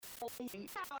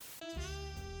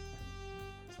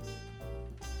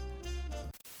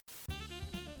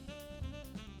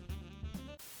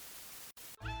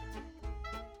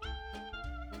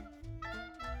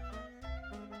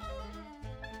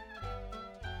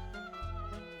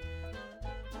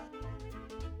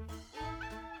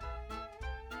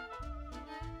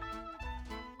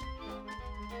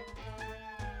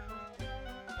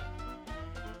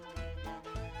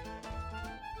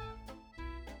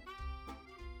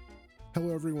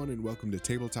Hello, everyone, and welcome to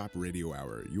Tabletop Radio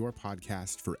Hour, your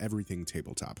podcast for everything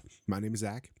tabletop. My name is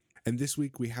Zach, and this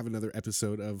week we have another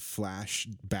episode of Flash,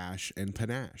 Bash, and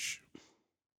Panache.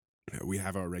 We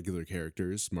have our regular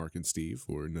characters, Mark and Steve,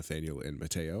 or Nathaniel and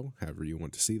Mateo, however you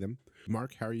want to see them.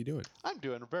 Mark, how are you doing? I'm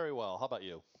doing very well. How about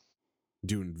you?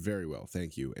 Doing very well,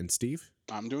 thank you. And Steve?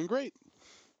 I'm doing great.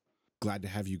 Glad to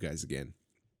have you guys again.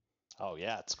 Oh,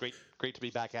 yeah, it's great to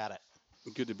be back at it.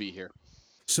 Good to be here.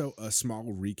 So, a small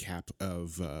recap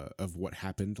of what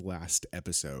happened last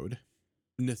episode.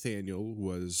 Nathaniel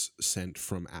was sent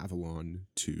from Avalon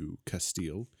to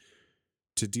Castile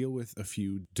to deal with a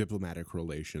few diplomatic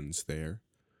relations there.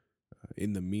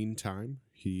 In the meantime,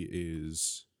 he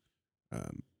is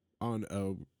on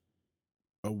a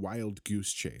wild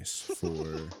goose chase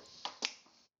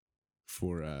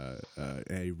for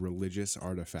a religious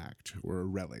artifact or a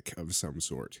relic of some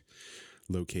sort,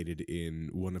 located in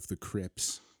one of the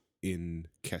crypts in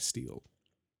Castile,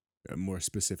 more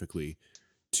specifically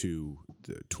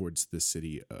towards the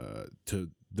city, to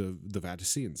the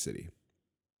Vatican city.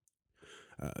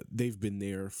 They've been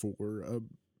there for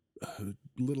a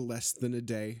little less than a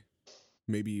day,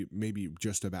 maybe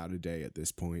just about a day at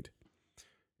this point.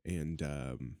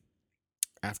 And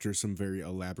after some very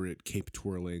elaborate cape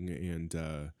twirling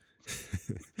and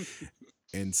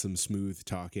and some smooth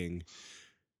talking,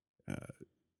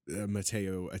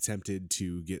 Mateo attempted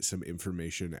to get some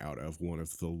information out of one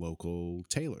of the local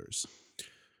tailors.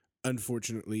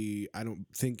 Unfortunately, I don't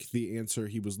think the answer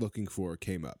he was looking for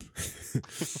came up.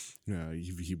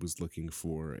 He was looking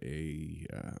for a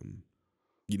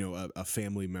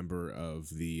family member of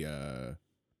the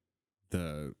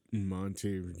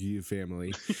Montague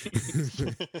family.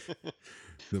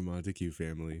 The Montague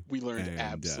family. We learned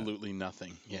absolutely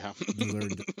nothing. Yeah.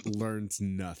 learned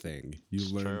nothing. You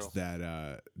learned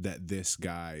True. that this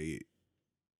guy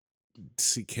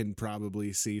can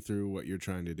probably see through what you're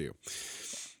trying to do.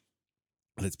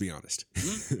 Let's be honest.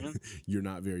 Mm-hmm. You're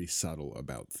not very subtle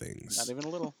about things. Not even a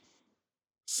little.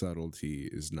 Subtlety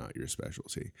is not your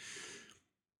specialty.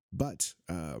 But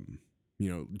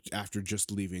after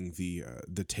just leaving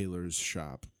the tailor's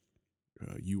shop,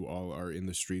 you all are in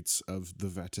the streets of the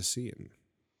Vatican.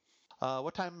 About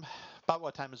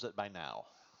what time is it by now?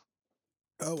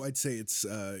 Oh, I'd say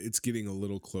it's getting a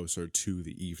little closer to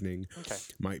the evening. Okay.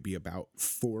 Might be about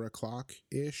 4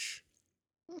 o'clock-ish,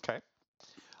 Okay.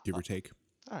 give or take.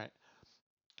 All right.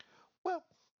 Well,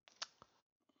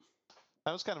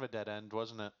 that was kind of a dead end,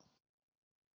 wasn't it?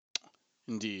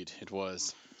 Indeed, it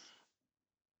was.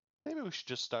 Maybe we should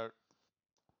just start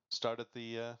at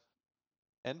the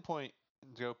end point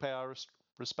and go pay our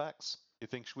respects. You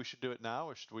think we should do it now,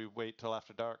 or should we wait till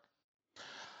after dark?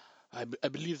 I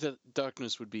believe that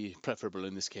darkness would be preferable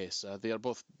in this case. They are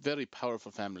both very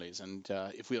powerful families, and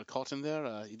if we are caught in there,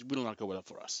 it will not go well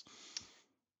for us.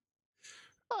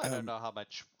 I don't know how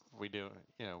much we do.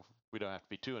 We don't have to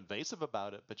be too invasive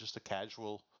about it, but just a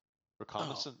casual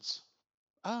reconnaissance.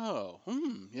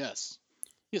 Yes.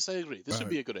 Yes, I agree. This would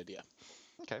be a good idea.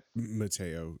 Okay.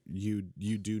 Mateo, you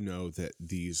do know that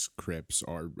these crypts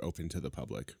are open to the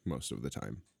public most of the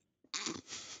time.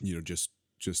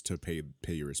 Just to pay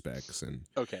your respects and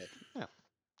Okay. Yeah.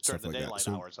 stuff During the like daylight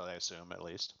that. So, hours, I assume, at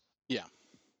least. Yeah.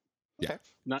 Yeah.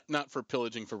 Okay. Not for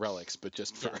pillaging for relics, but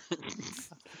just for.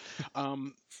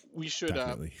 We should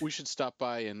Definitely. we should stop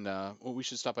by and we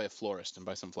should stop by a florist and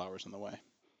buy some flowers on the way.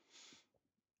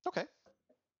 Okay.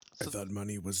 I thought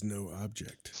money was no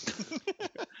object.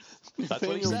 That's what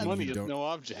he Nathaniel's said. money You is don't- no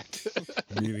object.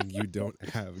 Meaning you don't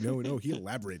have... No, he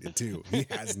elaborated too. He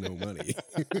has no money.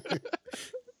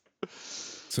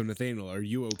 So, Nathaniel, are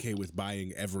you okay with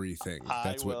buying everything?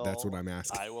 That's what I'm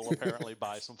asking. I will apparently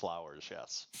buy some flowers,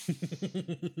 yes.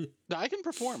 No, I can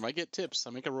perform. I get tips. I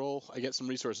make a roll. I get some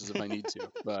resources if I need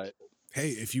to. But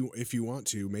Hey, if you want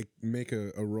to make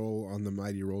a roll on the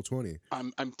mighty roll 20.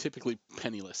 I'm typically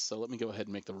penniless, so let me go ahead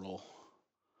and make the roll.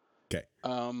 Okay.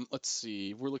 Let's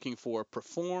see. We're looking for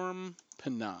perform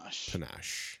panache.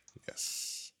 Panache.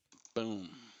 Yes. Boom.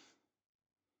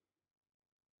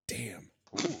 Damn.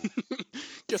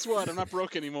 Guess what? I'm not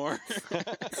broke anymore.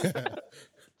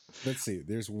 Let's see.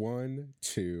 There's 1,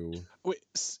 2, Wait,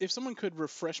 if someone could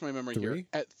refresh my memory here, 3.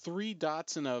 at 3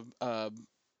 dots in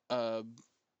a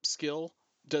skill,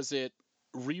 does it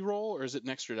re-roll or is it an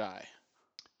extra die?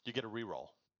 You get a reroll.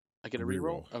 I get a Reroll.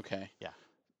 re-roll? Okay. Yeah.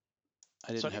 I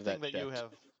didn't So have anything that that you checked.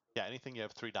 have, anything you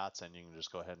have 3 dots in, you can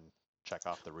just go ahead and check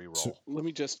off the reroll. So- Let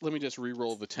me just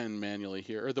re-roll the 10 manually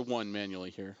here, or the 1 manually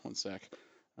here. 1 sec.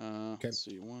 Let's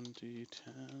see,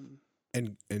 1d10.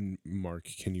 And Mark,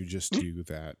 can you just do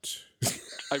that?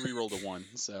 I re-rolled a 1,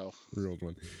 so Rerolled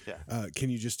 1. Yeah. Can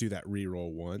you just do that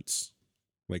reroll once?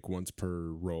 Like once per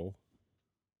roll?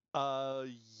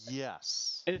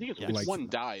 Yes. and I think it's Yes. Like- 1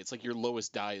 die. It's like your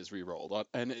lowest die is re-rolled,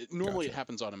 and normally it Gotcha.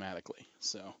 happens automatically.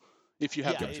 So if you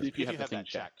have Yeah, the, if you have the thing that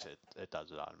checked, it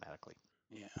does it automatically.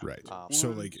 Yeah. Right. Um, So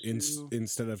 1, like 2.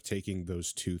 instead of taking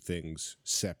those 2 things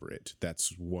separate,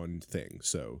 that's one thing.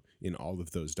 So in all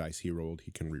of those dice he rolled,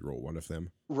 he can reroll one of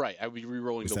them. Right, I would be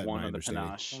re-rolling Is the that 1 my on the understanding?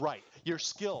 panache. Right. Your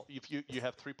skill, if you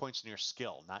have 3 points in your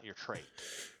skill, not your trait.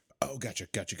 Oh, gotcha.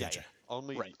 Yeah.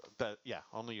 Only Right.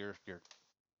 only your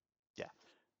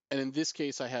And in this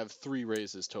case, I have 3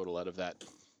 raises total out of that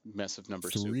mess of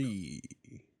number soup. 3.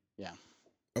 Yeah.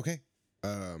 Okay.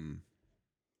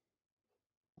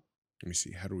 Let me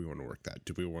see. How do we want to work that?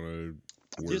 Do we want to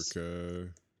This-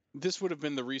 work? This would have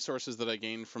been the resources that I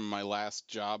gained from my last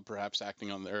job, perhaps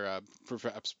acting on their,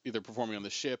 perhaps either performing on the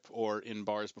ship or in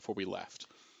bars before we left.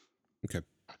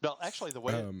 No, actually, the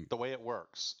way it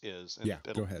works is, and Yeah,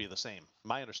 go it'll ahead. be the same.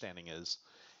 My understanding is,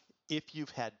 if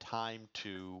you've had time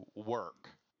to work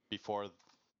before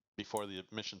the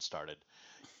mission started,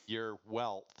 your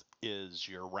wealth is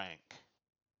your rank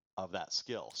of that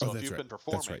skill. So if that's you've right. been That's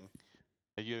right. performing,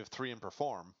 and you have 3 in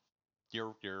perform,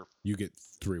 you're You get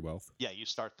 3 wealth. you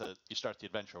start the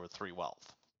adventure with 3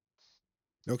 wealth,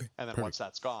 Okay. and then perfect. once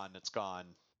that's gone, it's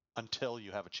gone until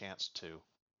you have a chance to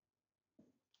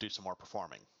do some more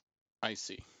performing. I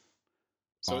see.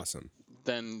 So Awesome.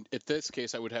 then, in this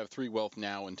case, I would have 3 wealth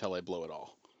now until I blow it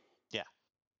all. Yeah.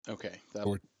 Okay,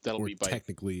 that'll Or be by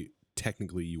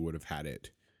technically you would have had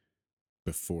it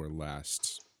before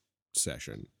last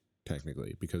session,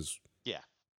 technically, because Yeah.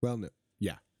 Well, no.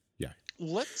 Yeah.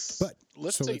 let's But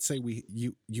let's so say let's say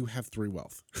you have 3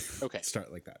 wealth. Okay.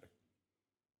 Start like that.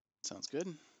 sounds good.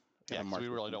 Yeah, Gotta 'cause mark we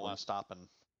this really don't one. want to stop and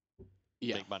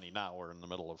Yeah, make money now. We're in the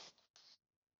middle of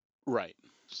right.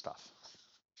 stuff.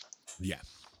 Yeah.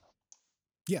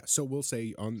 Yeah, so we'll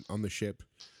say on the ship,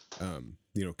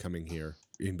 coming here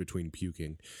in between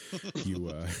puking, you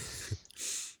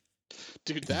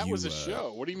Dude, that was a You,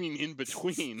 show. What do you mean in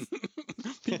between?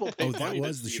 People pay Oh, that money to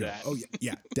was the see show. that. Oh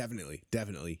yeah, definitely.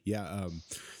 Yeah,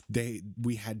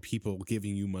 we had people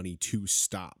giving you money to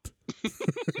stop.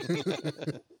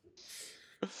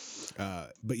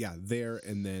 But yeah, there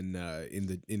and then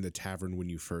in the tavern when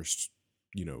you first,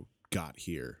 got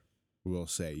here, we'll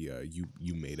say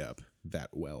you made up that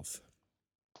wealth.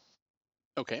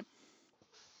 Okay.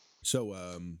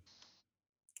 So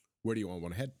where do you all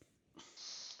want to head?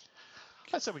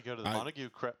 I said we go to the Montague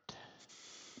crypt.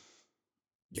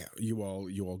 Yeah, you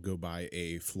all go by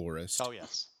a florist Oh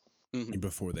yes.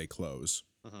 before they close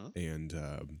Mm-hmm.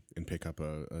 and pick up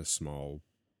a small,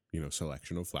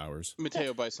 selection of flowers.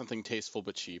 Mateo buys something tasteful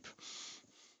but cheap.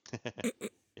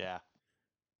 Yeah.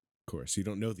 Of course, you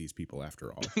don't know these people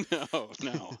after all.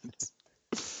 No.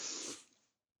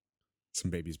 Some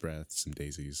baby's breath, some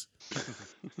daisies.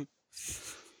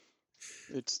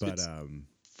 It's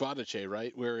Vadache,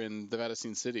 right? We're in the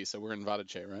Vatican City, so we're in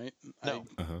Vadache, right? No.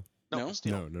 Uh-huh. No. No?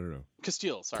 Castile. No.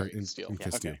 Castile, sorry. In Castile.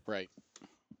 Castile. Okay, right.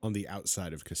 On the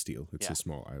outside of Castile. It's Yeah. a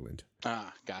small island.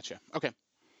 Ah, gotcha. Okay.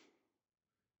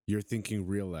 You're thinking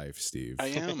real life, Steve. I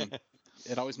am.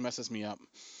 It always messes me up.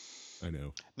 I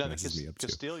know. No, the Messes me up too.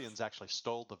 Castilians actually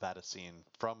stole the Vaticine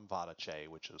from Vadache,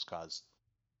 which has caused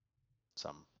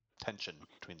some tension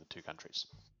between the two countries.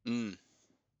 That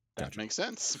Gotcha. makes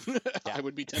sense. Yeah. I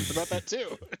would be tense about that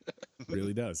too.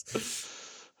 Really does.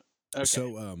 Okay.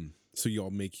 So you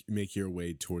all make your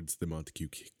way towards the Montague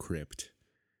crypt,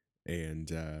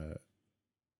 and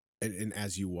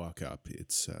as you walk up,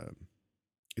 it's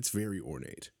very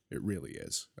ornate. It really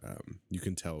is. You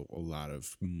can tell a lot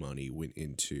of money went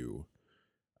into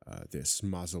this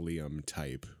mausoleum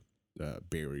type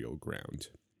burial ground.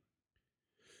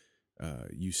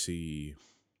 You see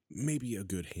maybe a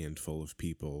good handful of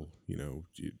people,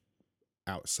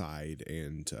 outside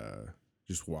and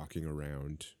just walking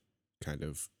around, kind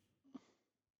of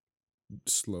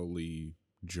slowly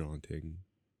jaunting.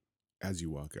 As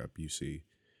you walk up, you see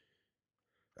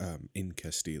in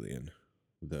Castilian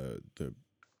the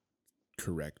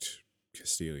correct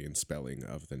Castilian spelling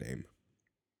of the name.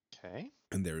 Okay.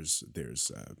 And there's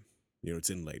It's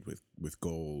inlaid with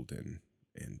gold and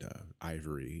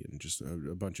ivory and just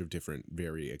a bunch of different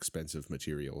very expensive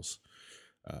materials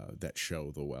that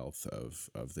show the wealth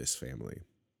of this family.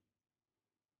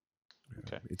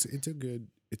 Okay. It's a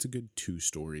good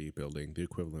 2-story building, the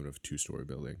equivalent of 2-story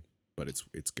building, but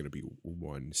it's going to be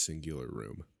one singular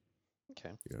room.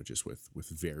 Okay. Just with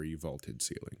very vaulted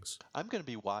ceilings. I'm going to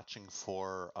be watching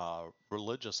for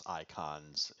religious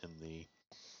icons in the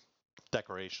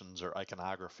decorations or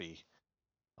iconography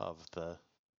of the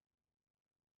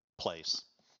place.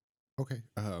 Okay.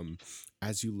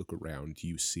 As you look around,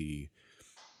 you see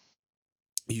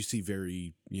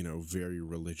very very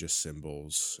religious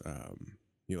symbols,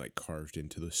 like carved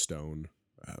into the stone,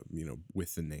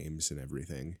 with the names and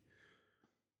everything.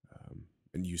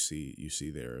 And you see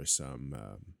there are some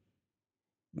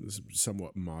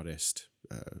somewhat modest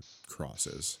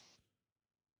crosses,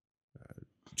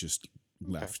 just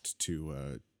Okay. left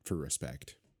to for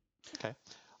respect. Okay.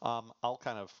 I'll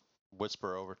kind of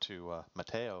whisper over to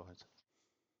Mateo.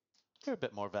 You're a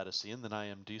bit more Vedisian than I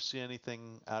am. Do you see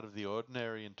anything out of the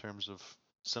ordinary in terms of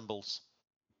symbols?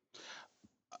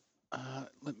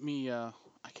 Let me. I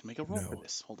can make a roll for No.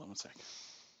 this. Hold on one sec.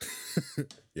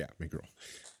 Yeah, make a roll.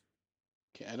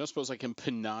 Okay, I don't suppose I can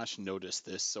panache notice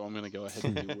this, so I'm going to go ahead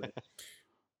and do it.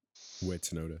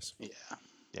 Wits notice. Yeah.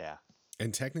 Yeah.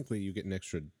 And technically, you get an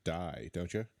extra die,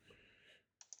 don't you?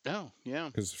 Oh, yeah.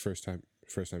 Because the first time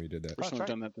you did that. First time that's I've right.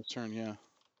 done that this turn, yeah.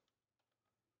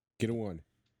 Get a 1.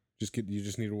 You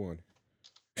just need a 1.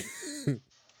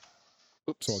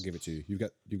 Oops. So I'll give it to you. You've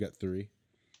got 3.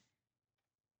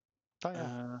 Oh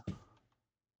yeah.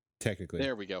 Technically.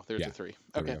 There we go. There's Yeah, a 3.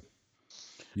 there we Okay. go.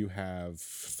 You have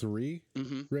 3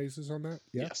 Mm-hmm. raises on that?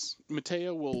 Yeah. Yes.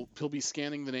 Mateo he'll be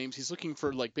scanning the names. He's looking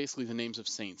for basically the names of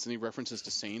saints, and he references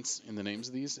to saints in the names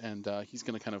of these, and he's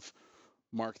going to kind of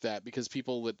mark that because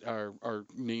people that are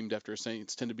named after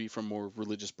saints tend to be from more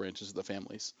religious branches of the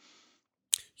families.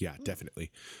 Yeah,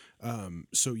 definitely.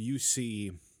 So you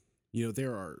see,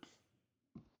 there are.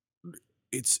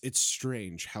 It's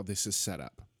strange how this is set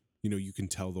up. You can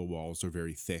tell the walls are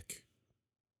very thick,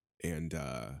 and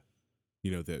the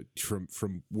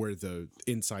from where the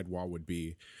inside wall would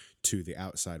be to the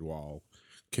outside wall,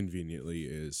 conveniently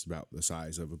is about the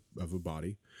size of a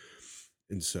body,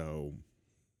 and so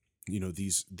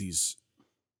these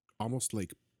almost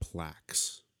like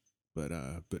plaques, but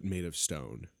made of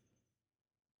stone.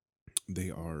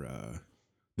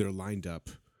 They're lined up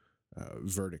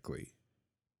vertically,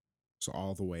 so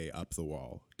all the way up the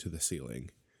wall to the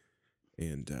ceiling,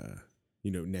 and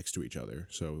next to each other.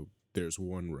 So there's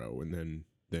one row, and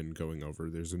then going over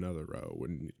there's another row,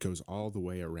 and it goes all the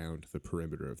way around the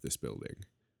perimeter of this building.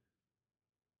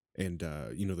 And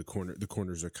the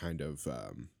corners are kind of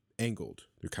angled.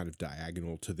 They're kind of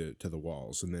diagonal to the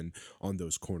walls, and then on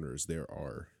those corners there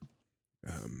are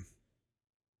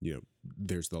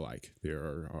there's there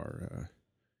are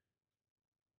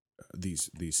these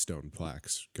stone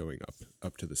plaques going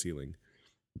up to the ceiling,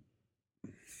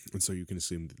 and so you can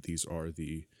assume that these are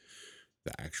the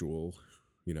actual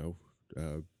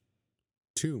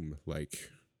tomb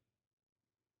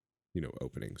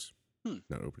openings.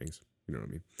 Not openings, you know what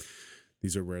I mean.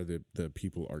 These are where the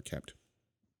people are kept.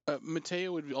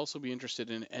 Mateo would also be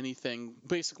interested in anything,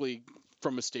 basically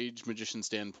from a stage magician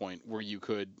standpoint, where you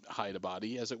could hide a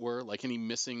body, as it were, like any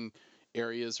missing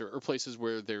areas or places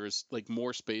where there's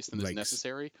more space than is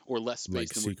necessary or less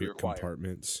space than would be secret required.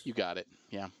 Compartments. You got it.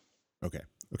 Yeah. Okay.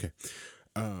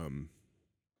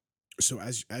 So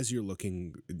as you're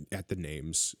looking at the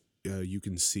names, you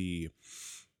can see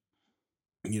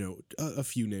a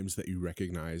few names that you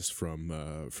recognize from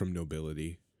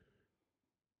nobility,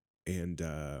 and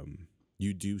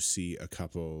you do see a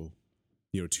couple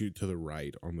to the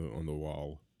right on the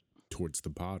wall towards the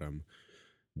bottom.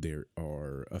 There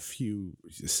are a few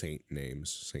saintly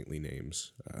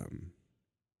names,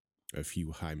 a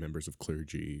few high members of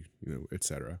clergy,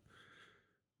 etc.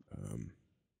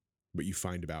 But you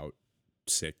find about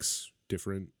 6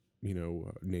 different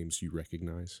names you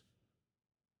recognize.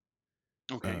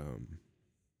 Okay.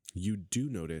 You do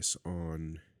notice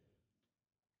on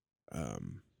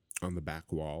the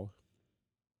back wall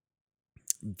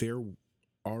there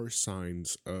are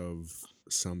signs of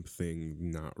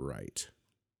something not right.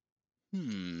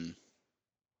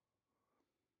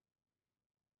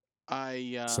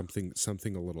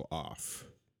 Something a little off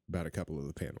about a couple of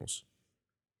the panels.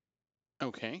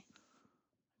 Okay.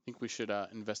 I think we should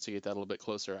investigate that a little bit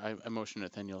closer. I motion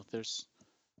Nathaniel. There's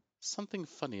something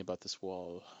funny about this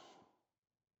wall.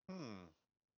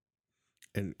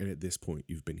 And at this point,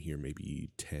 you've been here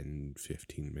maybe 10,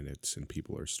 15 minutes, and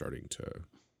people are starting to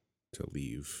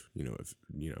leave, if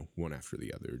one after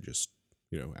the other, just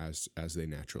as they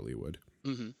naturally would.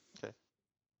 Mm-hmm. Okay.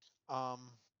 Um,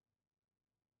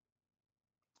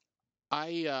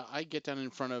 I get down in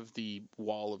front of the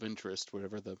wall of interest,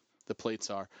 whatever the plates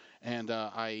are, and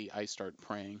I start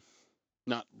praying,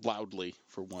 not loudly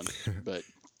for one, but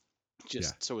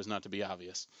just Yeah. so as not to be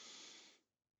obvious.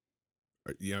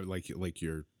 Yeah, like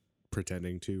you're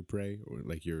pretending to pray, or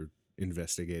like you're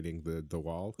investigating the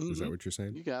wall. Is that Mm-hmm. what you're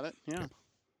saying? You got it. Yeah.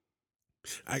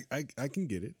 I can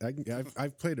get it.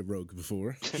 I've played a rogue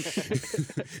before.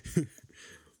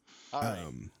 all right.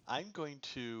 um, I'm going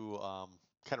to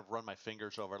kind of run my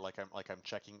fingers over, like I'm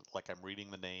checking, like I'm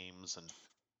reading the names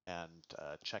and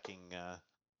checking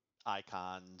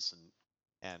icons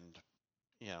and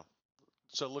you know.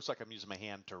 So it looks like I'm using my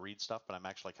hand to read stuff, but I'm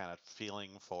actually kind of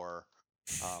feeling for.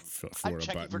 I'm for a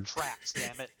checking for button. traps.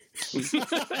 Damn it!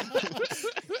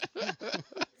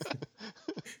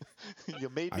 You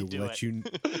made me do it.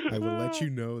 I will let you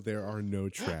know there are no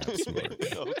traps, Mark.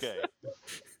 Okay.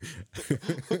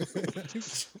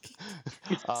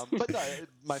 But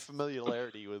my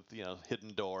familiarity with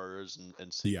hidden doors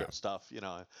and secret Yeah. stuff,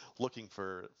 looking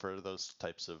for those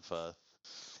types of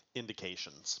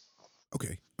indications.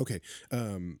 Okay.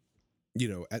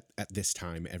 At this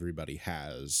time, everybody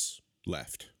has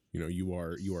left. You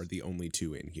are the only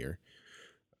two in here.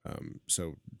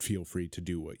 So feel free to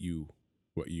do what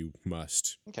you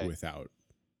must Okay. without,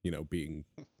 being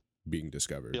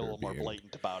discovered Be a or little more being.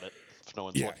 blatant about it if no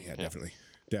one's Yeah, looking. yeah,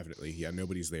 definitely. Yeah,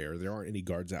 nobody's there. There aren't any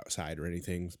guards outside or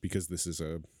anything because this is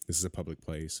a public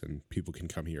place and people can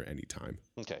come here anytime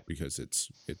Okay. because it's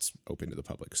open to the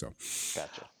public. So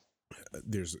Gotcha.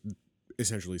 there's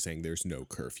essentially saying there's no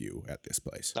curfew at this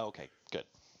place. Okay. Good.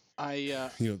 I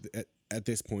At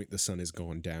this point the sun has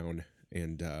gone down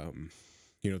and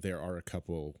there are a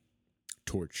couple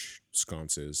torch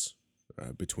sconces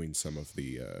between some of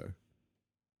the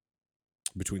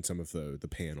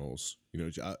panels,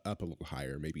 up a little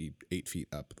higher, maybe 8 feet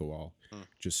up the wall,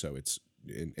 just so it's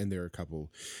and there are a couple,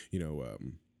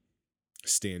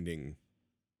 standing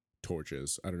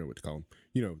torches. I don't know what to call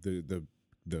them.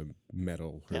 The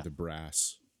metal or Yeah. the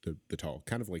brass, the tall,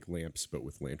 kind of like lamps, but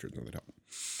with lanterns on the top.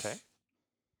 Okay.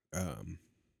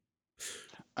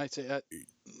 I'd say,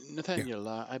 Nathaniel,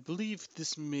 I believe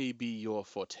this may be your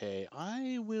forte.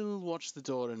 I will watch the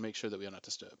door and make sure that we are not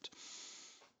disturbed.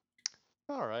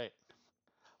 All right.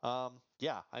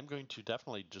 Yeah, I'm going to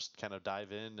definitely just kind of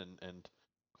dive in and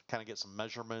kind of get some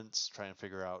measurements, try and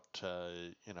figure out,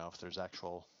 if there's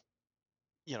actual,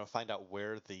 find out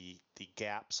where the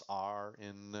gaps are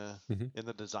in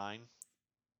the design.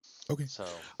 Okay. So,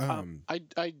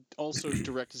 I also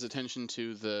direct his attention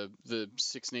to the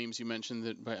 6 names you mentioned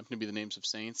that happen to be the names of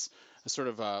saints. Sort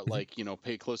of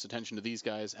pay close attention to these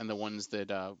guys and the ones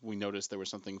that we noticed there was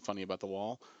something funny about the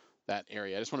wall. That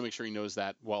area. I just want to make sure he knows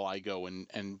that while I go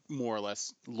and more or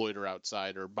less loiter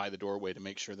outside or by the doorway to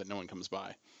make sure that no one comes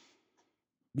by.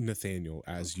 Nathaniel,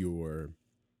 as you're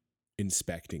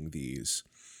inspecting these,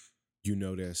 you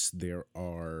notice there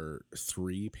are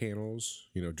 3 panels,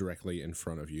 directly in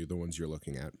front of you, the ones you're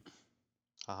looking at,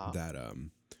 that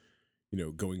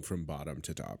going from bottom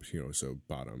to top, so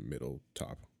bottom, middle,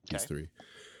 top, these 3,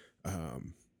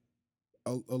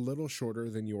 a little shorter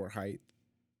than your height,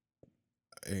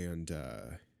 and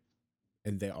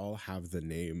they all have the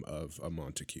name of a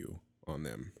Montague on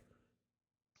them.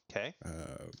 okay.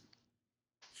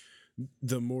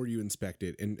 The more you inspect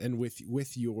it, and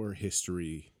with your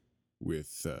history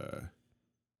with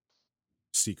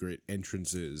secret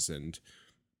entrances and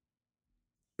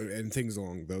things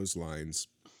along those lines,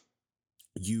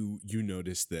 you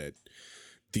notice that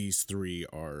these 3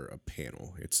 are a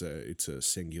panel. It's a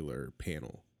singular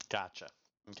panel. Gotcha.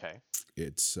 Okay.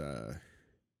 It's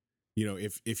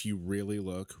if you really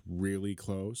look really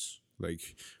close,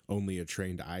 like only a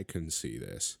trained eye can see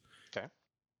this. Okay.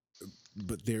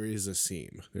 But there is a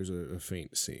seam. There's a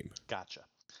faint seam. Gotcha.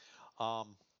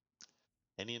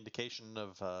 Any indication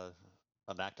of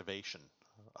an activation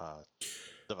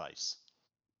device?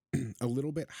 A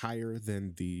little bit higher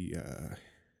than the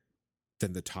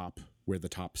top, where the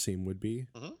top seam would be.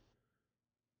 Mm-hmm.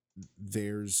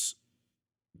 There's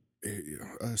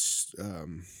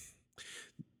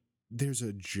there's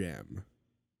a gem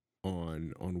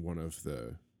on one of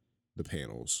the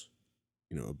panels,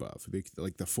 above,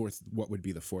 like the fourth, what would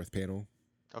be the 4th panel.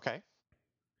 Okay.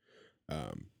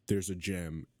 There's a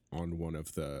gem on one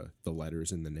of the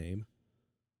letters in the name.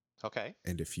 Okay.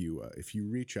 And if you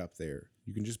reach up there,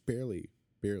 you can just barely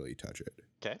touch it.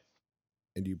 Okay.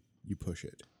 And you push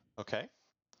it. Okay.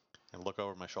 And look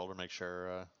over my shoulder, make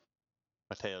sure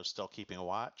Mateo's still keeping a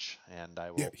watch, and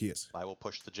Yeah, he is. I will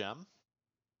push the gem.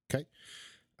 Okay.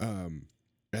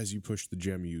 As you push the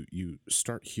gem, you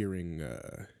start hearing,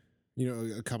 a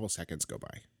couple seconds go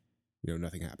by.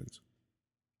 Nothing happens.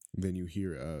 Then you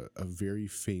hear a very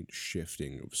faint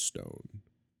shifting of stone.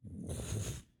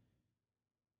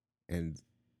 And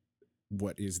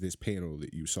what is this panel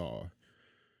that you saw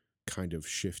kind of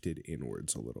shifted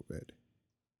inwards a little bit.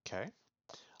 Okay.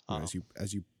 As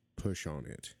you push on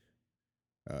it,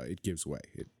 it gives way.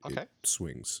 It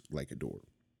swings like a door.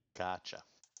 Gotcha.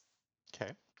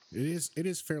 Okay. It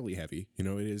is fairly heavy.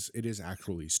 It is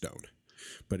actually stone,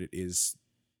 but it is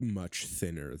much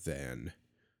thinner than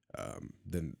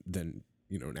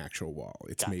an actual wall.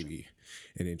 It's Gotcha. maybe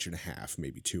 1.5 inches,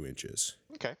 maybe 2 inches.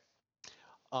 Okay.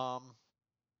 Can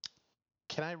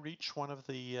I reach one of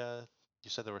the? You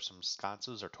said there were some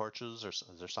sconces or torches, or is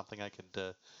there something I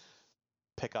could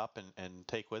pick up and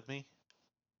take with me?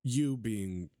 You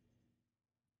being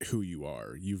who you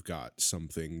are, you've got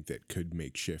something that could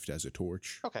make shift as a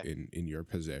torch in your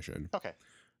possession. Okay.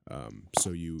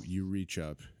 So you reach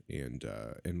up and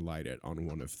light it on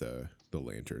one of the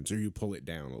lanterns, or you pull it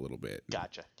down a little bit.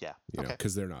 Gotcha. Yeah.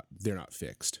 Because they're not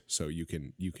fixed, so you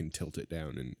can tilt it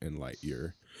down and light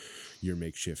your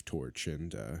makeshift torch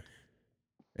and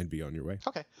be on your way.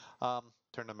 Okay.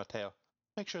 Turn to Mateo.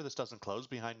 Make sure this doesn't close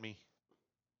behind me.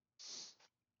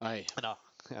 Aye. And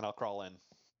I'll crawl in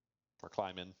or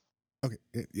climb in. Okay.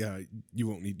 Yeah. You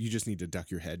won't need. You just need to duck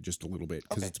your head just a little bit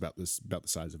because it's about the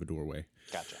size of a doorway.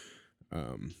 Gotcha.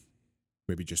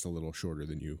 Maybe just a little shorter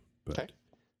than you, but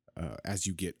as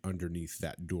you get underneath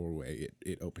that doorway,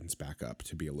 it opens back up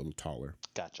to be a little taller.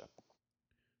 Gotcha.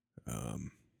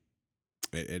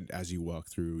 And as you walk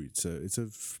through, it's a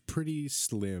pretty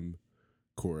slim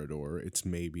corridor. It's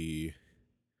maybe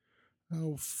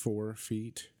 4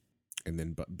 feet, and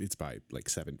then it's by like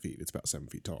 7 feet. It's about 7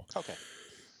 feet tall. Okay.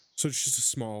 So it's just a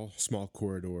small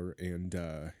corridor, and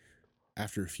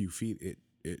after a few feet,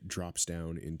 it drops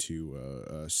down into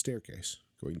a staircase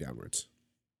going downwards.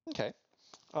 Okay.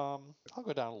 I'll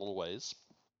go down a little ways.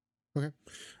 Okay.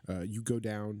 You go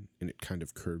down, and it kind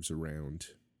of curves around,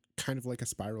 kind of like a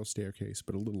spiral staircase,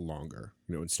 but a little longer.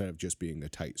 Instead of just being a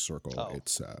tight circle,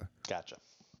 it's gotcha.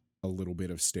 a little bit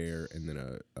of stair, and then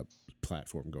a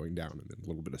platform going down, and then a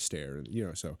little bit of stair, and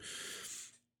so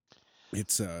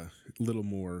it's a little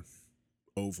more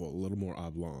oval, a little more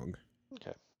oblong.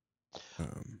 Okay.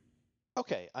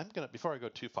 Okay, before I go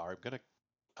too far, I'm gonna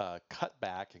cut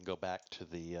back and go back to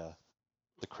the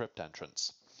crypt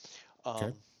entrance.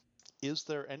 Okay. Is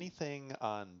there anything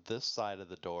on this side of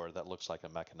the door that looks like a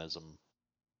mechanism?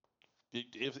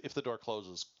 If the door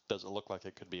closes, does it look like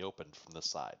it could be opened from this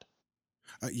side?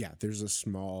 Yeah, there's a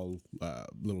small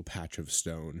little patch of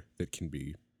stone that can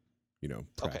be,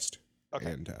 pressed.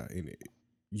 Okay. And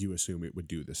you assume it would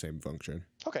do the same function.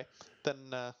 Okay. Then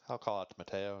I'll call out to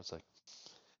Mateo. It's like,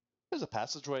 there's a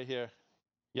passageway here.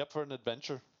 You up for an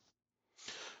adventure?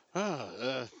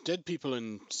 Dead people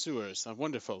in sewers.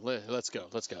 Wonderful. Let's go.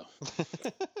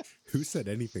 Who said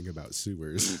anything about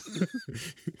sewers?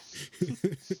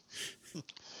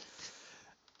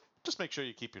 Just make sure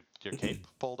you keep your cape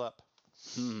pulled up.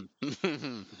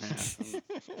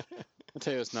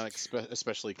 Mateo's not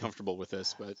especially comfortable with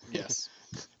this, but yes.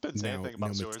 Didn't say anything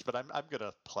about sewers, but I'm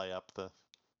gonna play up the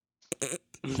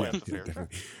fear.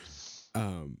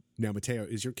 Now, Mateo,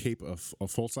 is your cape a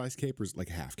full-size cape or is it like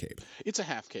a half cape? It's a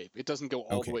half cape. It doesn't go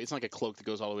all the way. It's not like a cloak that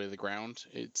goes all the way to the ground.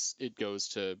 It goes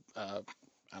to I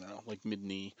don't know, like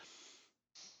mid-knee.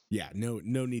 Yeah, no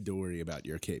need to worry about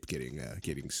your cape getting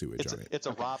sewage on it. It's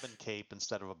a Robin cape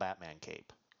instead of a Batman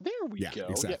cape. There we go.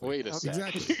 Exactly. Yeah, wait a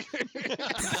second. Exactly.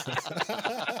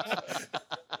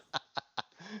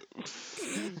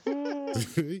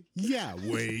 Yeah,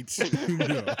 wait.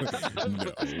 No.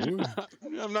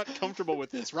 I'm not comfortable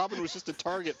with this. Robin was just a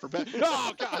target for Batman.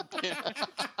 Oh, God damn.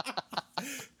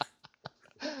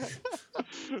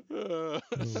 Oh,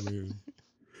 man.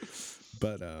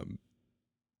 But,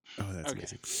 that's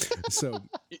amazing. So,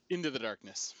 into the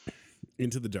darkness.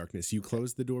 You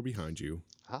close the door behind you,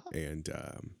 and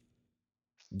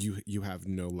you have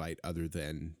no light other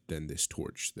than this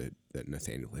torch that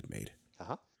Nathaniel had made.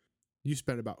 You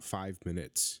spend about 5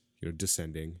 minutes,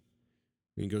 descending,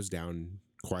 and it goes down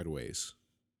quite a ways.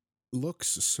 Looks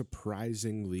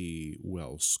surprisingly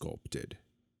well sculpted.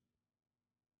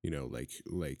 Like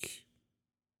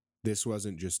this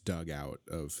wasn't just dug out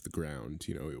of the ground.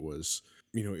 It was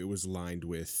lined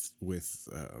with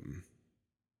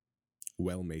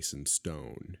well-masoned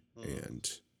stone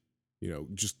and,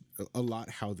 just a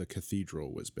lot how the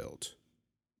cathedral was built.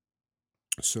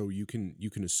 So you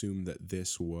can assume that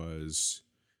this was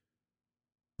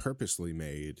purposely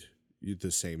made at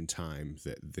the same time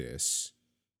that this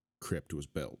crypt was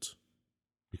built,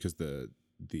 because the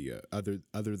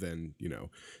other than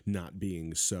not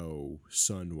being so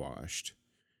sun washed,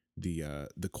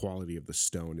 the quality of the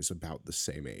stone is about the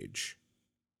same age.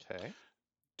 Okay.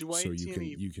 Do I So see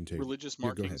any you can take. religious Yeah, go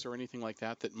ahead. markings or anything like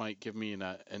that that might give me an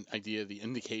idea, the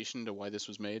indication to why this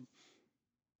was made?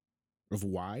 Of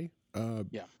why?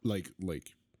 Yeah. Like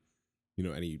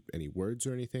any words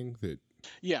or anything that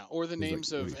Yeah, or the is like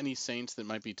names of any saints that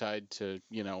might be tied to,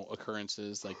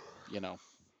 occurrences like,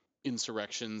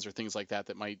 insurrections or things like that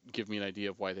that might give me an idea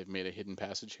of why they've made a hidden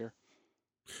passage here.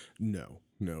 No,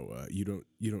 you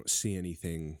don't see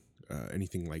anything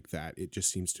like that. It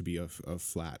just seems to be a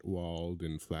flat walled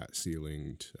and flat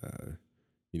ceilinged,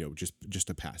 just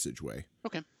a passageway.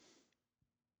 Okay.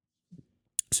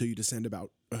 So you descend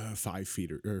about 5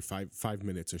 feet or 5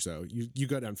 minutes or so. You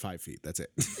go down 5 feet. That's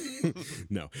it.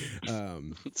 No,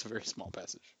 It's a very small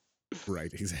passage.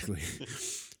 right, exactly.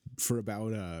 For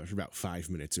about 5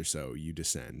 minutes or so, you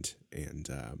descend, and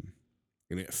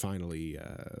it finally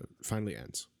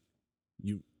ends.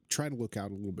 You try to look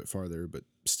out a little bit farther, but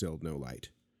still no light.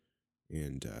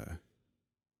 And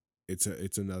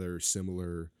it's another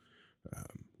similar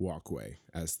walkway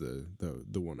as the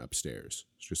one upstairs.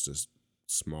 It's just a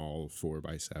small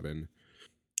 4x7,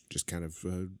 just kind of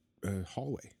a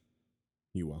hallway.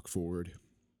 You walk forward,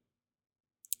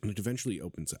 and it eventually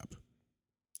opens up.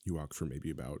 You walk for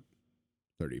maybe about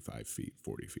 35 feet,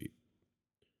 40 feet.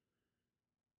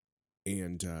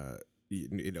 And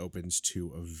it opens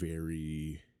to a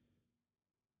very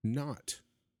not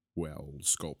well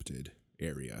sculpted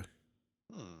area.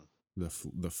 The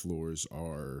floors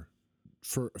are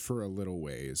for a little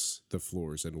ways. The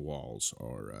floors and walls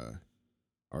are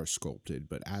sculpted,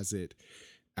 but as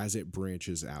it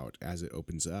branches out, as it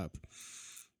opens up,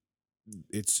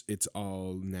 it's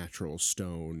all natural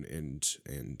stone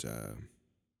and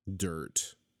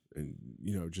dirt, and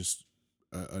just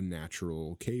a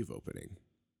natural cave opening.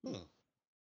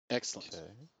 Excellent.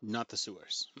 Okay. Not the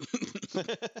sewers.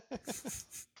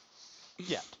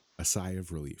 Yeah. A sigh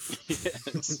of relief.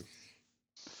 Yes.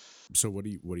 So what do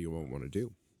you want to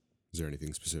do? Is there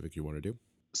anything specific you want to do?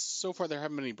 So far, there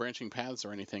haven't been any branching paths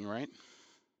or anything, right?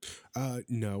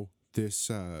 No. This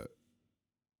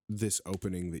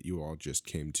opening that you all just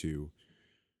came to,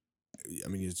 I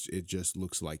mean, it just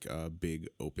looks like a big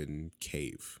open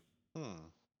cave.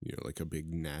 Like a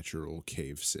big natural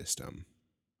cave system.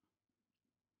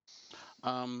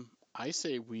 I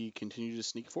say we continue to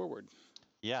sneak forward.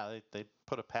 Yeah, they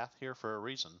put a path here for a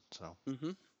reason, so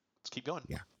let's keep going.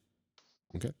 Yeah.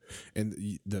 Okay.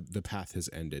 And the path has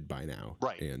ended by now.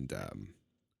 Right. And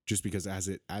just because as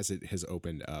it has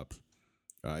opened up,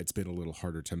 it's been a little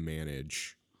harder to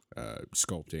manage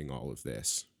sculpting all of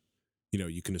this.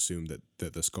 You can assume that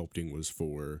the sculpting was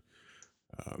for,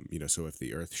 so if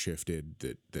the earth shifted,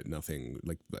 that nothing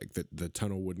like that the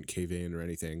tunnel wouldn't cave in or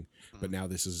anything. But now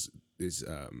this is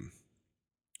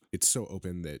it's so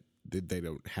open that they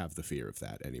don't have the fear of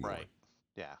that anymore. Right.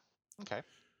 Yeah. Okay.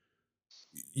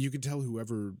 You can tell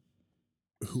whoever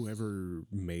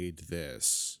made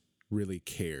this really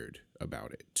cared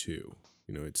about it too.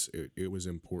 It was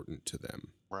important to them.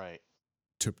 Right.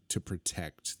 To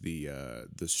protect the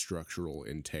structural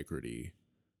integrity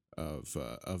of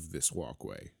this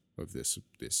walkway, of this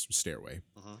stairway.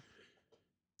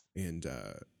 And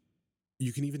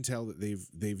you can even tell that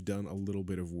they've done a little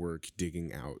bit of work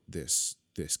digging out this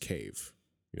cave,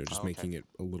 just making it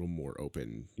a little more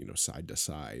open, side to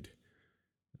side.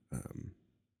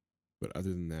 But other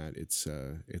than that,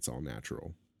 it's all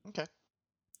natural. Okay.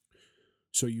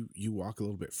 So you walk a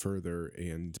little bit further,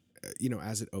 and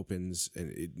as it opens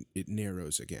and it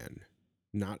narrows again,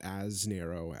 not as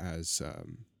narrow as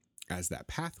that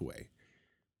pathway,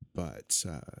 but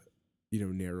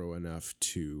narrow enough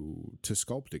to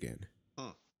sculpt again.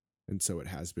 And so it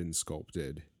has been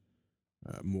sculpted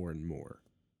more and more,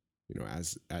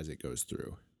 as it goes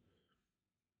through.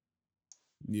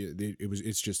 Yeah,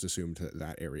 it's just assumed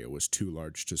that area was too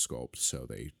large to sculpt, so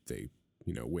they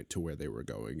went to where they were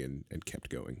going and kept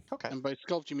going. Okay. And by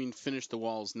sculpt, you mean finish the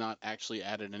walls, not actually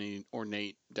added any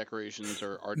ornate decorations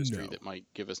or artistry that might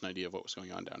give us an idea of what was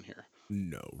going on down here.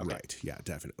 No, Okay. right. Yeah,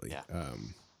 definitely. Yeah.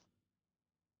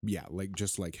 Yeah,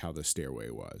 just like how the stairway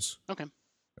was. Okay.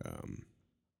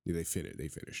 They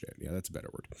finished it. Yeah, that's a better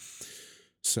word.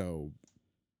 So,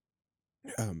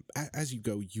 as you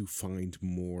go, you find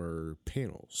more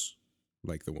panels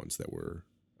like the ones that were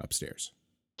upstairs.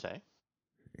 Okay.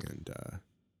 And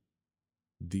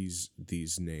these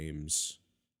names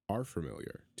are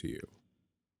familiar to you,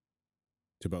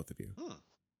 to both of you.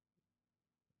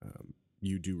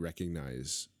 you do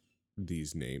recognize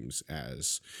these names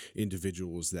as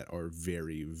individuals that are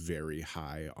very, very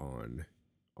high on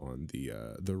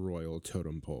the royal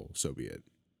totem pole, so be it.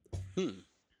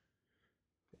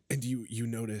 And you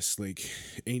notice like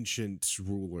ancient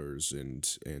rulers and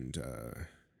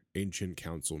ancient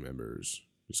council members,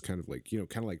 just kind of like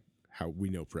kind of like how we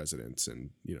know presidents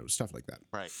and stuff like that.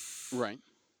 Right. Right.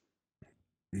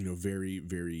 Very,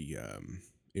 very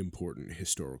important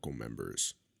historical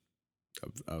members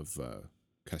of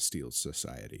Castile's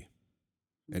society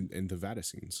and the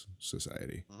Vatican's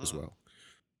society as well.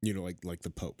 Like the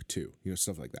Pope too.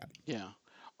 Stuff like that. Yeah.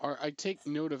 I take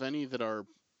note of any that are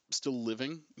still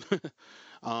living.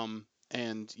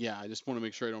 And yeah, I just want to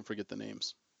make sure I don't forget the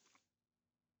names.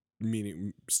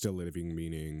 Meaning still living,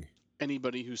 meaning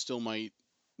Anybody who still might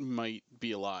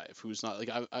be alive, who's not like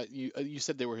you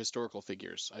said they were historical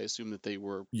figures. I assume that they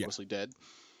were mostly dead.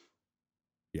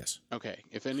 Yes. Okay.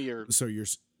 If any are so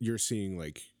you're seeing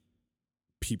like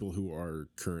people who are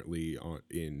currently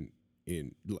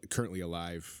currently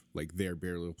alive, like their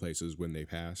burial places when they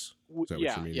pass. Is that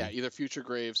what you mean? Yeah, either future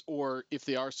graves, or if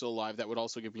they are still alive, that would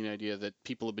also give me an idea that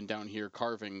people have been down here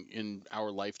carving in our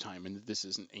lifetime, and this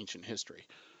isn't ancient history.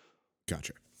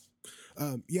 Gotcha.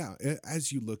 Yeah,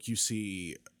 as you look, you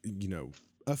see,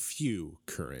 a few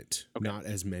current, not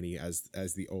as many as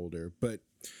the older, but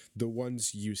the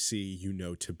ones you see,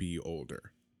 to be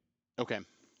older. Okay.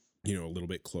 A little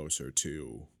bit closer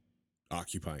to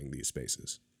occupying these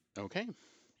spaces. Okay.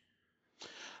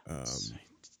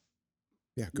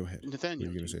 Yeah, go ahead. Nathaniel,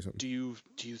 were you going to say something? Do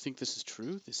you think this is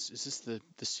true? Is this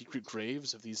the secret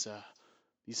graves of these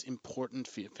important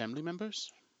family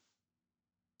members?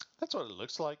 That's what it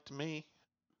looks like to me.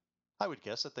 I would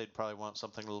guess that they'd probably want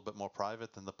something a little bit more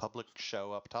private than the public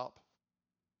show up top.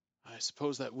 I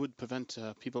suppose that would prevent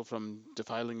people from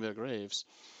defiling their graves.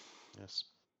 Yes.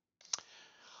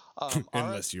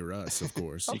 Unless you're us, of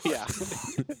course. Yeah.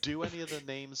 Do any of the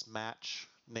names match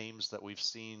names that we've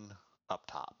seen up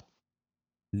top?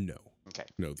 No. Okay.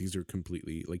 No, these are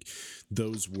completely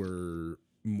those were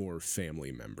more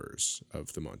family members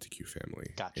of the Montague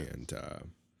family. Gotcha. And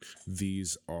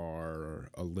these are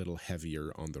a little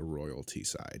heavier on the royalty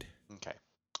side. Okay.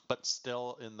 But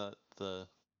still in the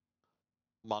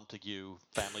Montague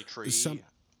family tree?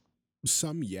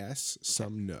 Some yes,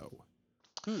 some no.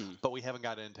 But we haven't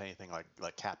got into anything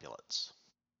like Capulets.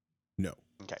 No.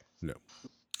 Okay. No.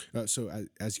 So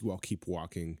as you all keep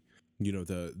walking,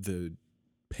 the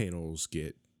panels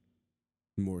get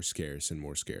more scarce and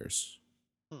more scarce.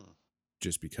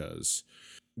 Just because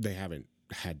they haven't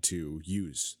had to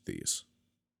use these.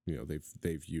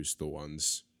 They've used the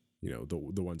ones,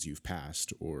 the ones you've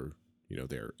passed, or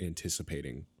they're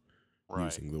anticipating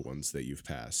using the ones that you've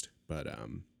passed. But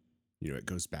it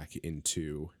goes back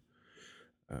into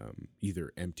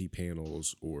either empty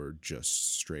panels or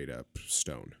just straight up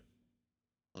stone.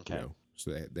 Okay.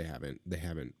 So they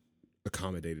haven't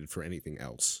accommodated for anything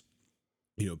else,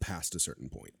 past a certain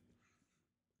point.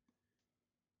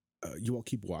 You all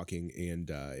keep walking, and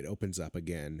it opens up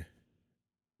again,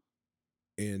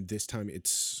 and this time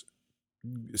it's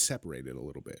separated a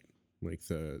little bit. Like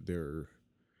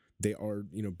they are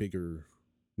bigger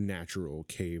natural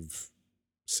cave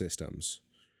systems,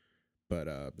 but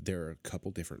there are a couple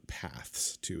different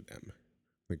paths to them.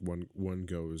 Like one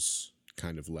goes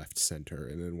kind of left center,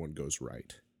 and then one goes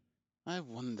right. I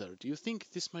wonder, do you think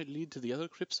this might lead to the other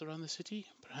crypts around the city?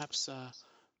 Perhaps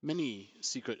many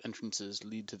secret entrances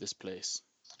lead to this place.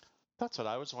 That's what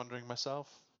I was wondering myself.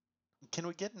 Can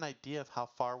we get an idea of how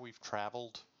far we've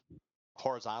traveled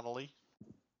horizontally?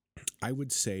 I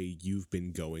would say you've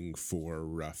been going for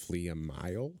roughly a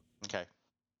mile. Okay.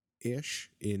 Ish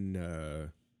in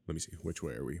let me see, which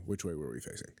way were we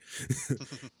facing?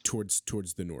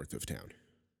 towards the north of town.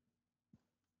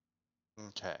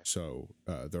 Okay. So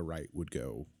the right would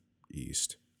go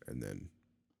east, and then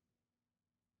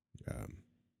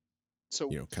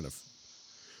kind of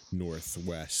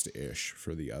northwest-ish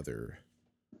for the other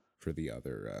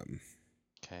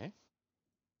okay.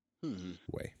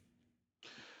 way.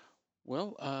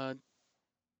 Well,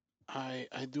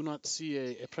 I do not see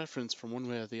a preference from one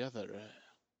way or the other.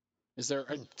 Is there?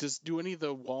 Do any of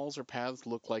the walls or paths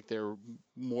look like they're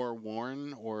more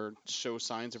worn or show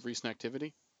signs of recent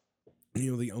activity?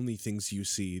 The only things you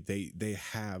see, they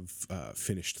have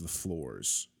finished the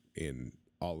floors in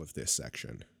all of this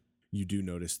section. You do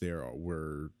notice there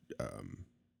were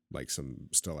like some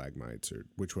stalagmites, or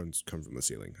which ones come from the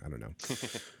ceiling? I don't know.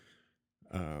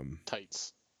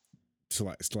 Tights.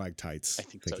 Stalactites. I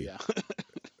think so, yeah.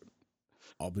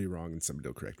 I'll be wrong and somebody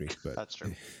will correct me, but that's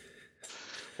true.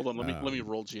 Hold on, let me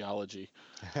roll geology.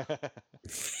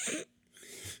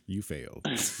 You failed.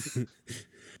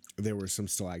 There were some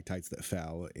stalactites that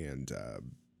fell and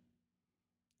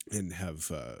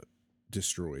have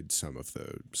destroyed some of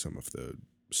the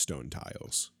stone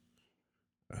tiles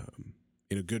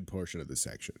in a good portion of the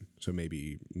section. So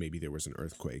maybe there was an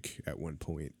earthquake at one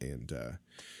point and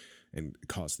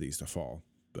caused these to fall.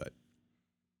 But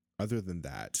other than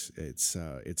that, it's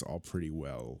all pretty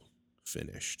well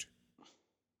finished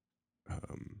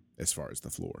as far as the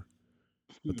floor.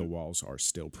 But the walls are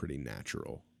still pretty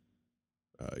natural.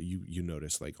 You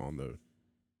notice like on the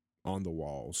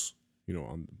walls,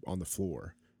 on the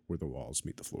floor where the walls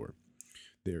meet the floor,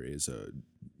 there is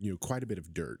quite a bit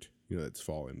of dirt, that's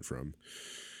fallen from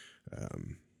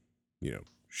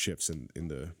shifts in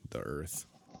the earth.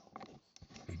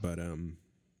 But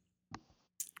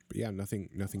yeah,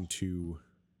 nothing too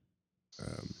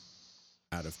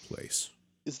out of place.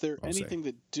 Is there I'll say. anything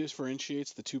that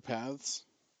differentiates the two paths?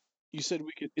 You said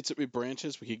it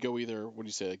branches. We could go either, what do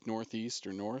you say, like northeast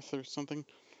or north or something?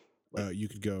 You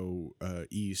could go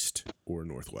east or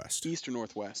northwest. East or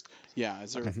northwest. Yeah.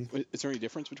 Is there any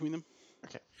difference between them?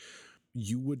 Okay.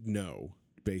 You would know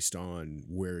based on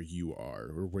where you are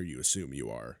or where you assume you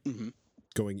are. Mm-hmm.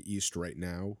 Going east right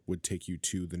now would take you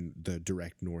to the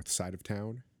direct north side of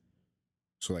town.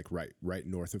 So like right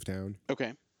north of town.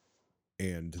 Okay.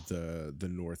 And the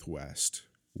northwest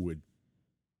would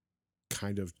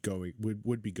kind of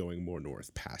would be going more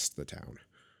north past the town.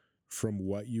 From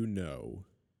what you know,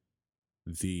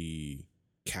 the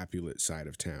Capulet side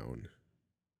of town,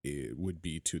 it would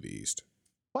be to the east.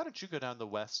 Why don't you go down the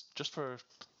west just for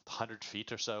 100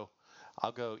 feet or so?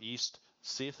 I'll go east,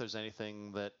 see if there's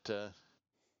anything that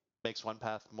makes one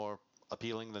path more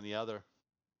appealing than the other.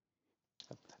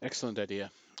 Excellent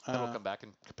idea. Then we'll come back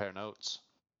and compare notes.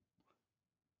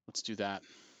 Let's do that.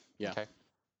 Yeah. Okay.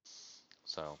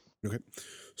 So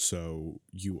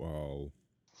you all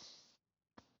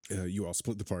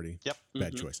split the party. Yep.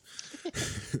 Bad choice.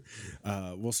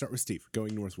 We'll start with Steve,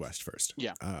 going northwest first.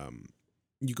 Yeah.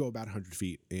 You go about 100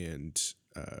 feet and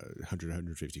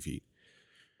 150 feet.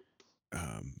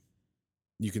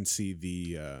 You can see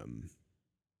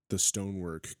the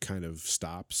stonework kind of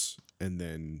stops, and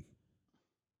then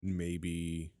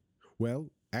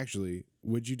actually,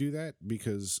 would you do that?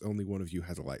 Because only one of you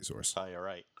has a light source. Oh, you're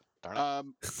right.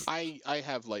 Darn it. I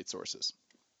have light sources.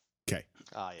 Okay.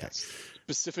 Ah, yes.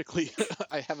 Specifically,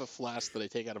 I have a flask that I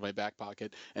take out of my back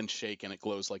pocket and shake, and it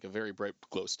glows like a very bright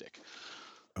glow stick.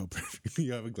 Oh, perfect.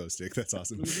 You have a glow stick. That's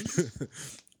awesome.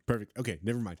 Perfect. Okay,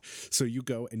 never mind. So you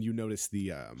go and you notice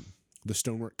the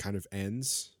stonework kind of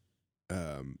ends.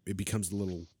 It becomes a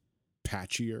little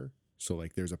patchier. So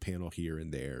like there's a panel here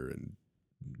and there, and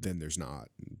then there's not,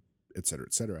 and et cetera,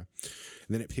 et cetera. And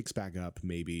then it picks back up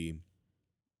maybe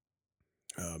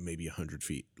 100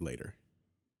 feet later.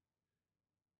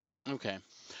 Okay.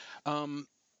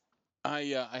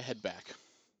 I head back.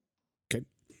 Okay.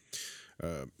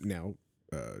 Now,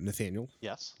 Nathaniel.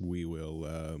 Yes. We will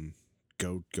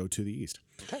go to the east.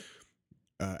 Okay.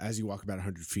 As you walk about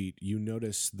 100 feet, you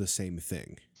notice the same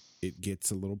thing. It gets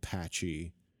a little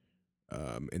patchy,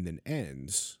 and then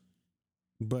ends.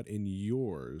 But in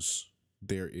yours,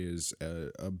 there is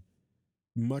a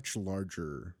much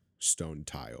larger stone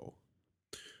tile.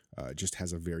 Just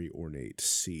has a very ornate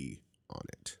C on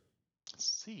it.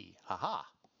 C. Aha.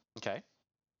 Okay.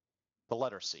 The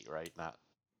letter C, right? Not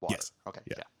water. Yes. Okay.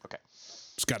 Yeah. Okay.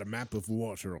 It's got a map of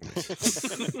water on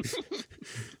it.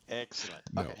 Excellent.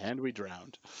 No. Okay. And we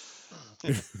drowned.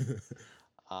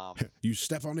 You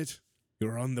step on it,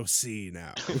 you're on the sea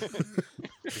now.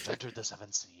 We've entered the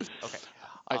 7th sea. Okay.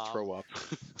 I throw up.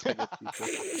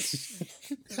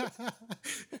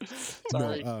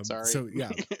 Sorry. Sorry. So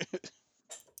yeah.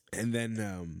 And then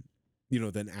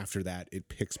then after that it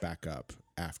picks back up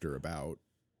after about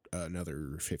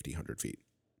another 100 feet.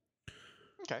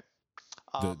 Okay.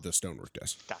 The stonework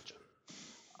does. Gotcha.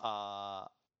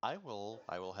 I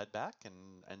will head back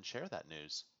and share that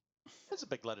news. There's a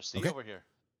big letter C over here.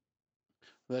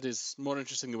 That is more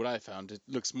interesting than what I found. It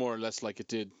looks more or less like it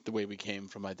did the way we came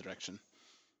from my direction.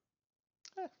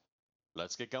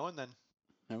 Let's get going then.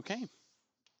 Okay.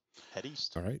 Head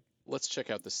east. All right. Let's check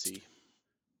out the sea.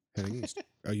 Heading east.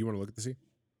 You want to look at the sea?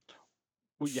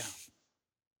 Well, yeah.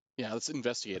 Yeah, let's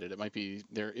investigate it. It might be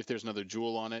there. If there's another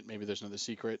jewel on it, maybe there's another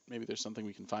secret. Maybe there's something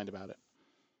we can find about it.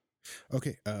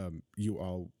 Okay. You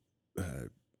all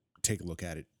take a look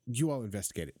at it. You all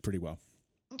investigate it pretty well.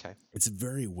 Okay. It's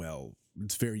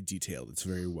very detailed. It's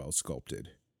very well sculpted.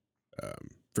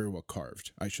 Very well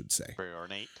carved, I should say. Very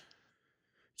ornate.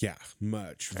 Yeah,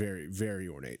 much. Okay. Very, very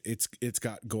ornate. It's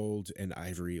got gold and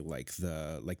ivory like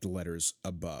the letters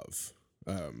above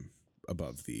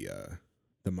the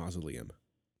the mausoleum.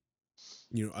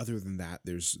 Other than that,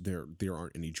 there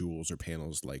aren't any jewels or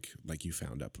panels like you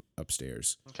found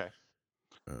upstairs. Okay.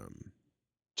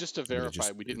 Just to But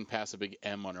verify, we didn't pass a big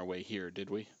M on our way here, did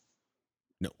we?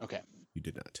 No. Okay. You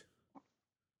did not.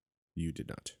 You did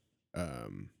not.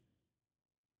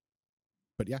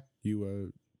 But yeah,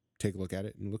 you take a look at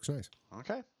it and it looks nice.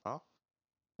 Okay. Well,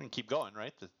 we can keep going,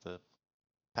 right? The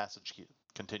passage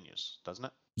continues, doesn't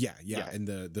it? Yeah, Yeah. and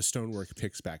the stonework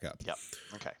picks back up. Yep.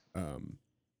 Okay.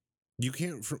 You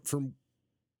can't from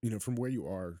where you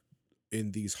are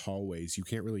in these hallways, you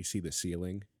can't really see the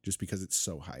ceiling just because it's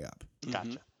so high up.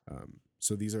 Gotcha.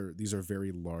 So these are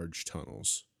very large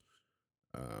tunnels,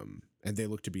 and they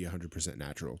look to be 100%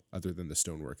 natural, other than the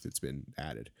stonework that's been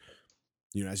added.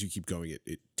 As you keep going,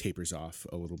 it tapers off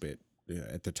a little bit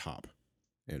at the top,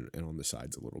 and on the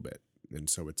sides a little bit, and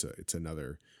so it's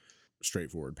another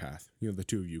straightforward path. The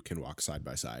two of you can walk side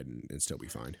by side and still be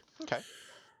fine. Okay.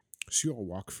 So you all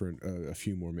walk for a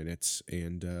few more minutes,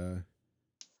 and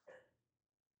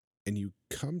you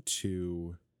come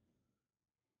to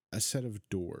a set of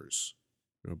doors,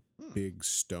 a big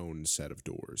stone set of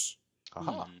doors.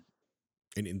 Aha.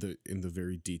 And in the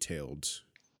very detailed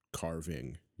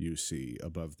carving you see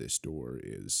above this door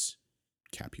is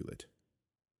Capulet.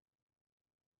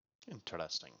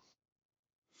 Interesting.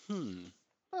 Hmm.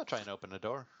 I'll try and open a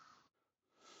door.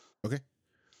 Okay.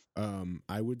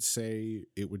 I would say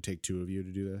it would take two of you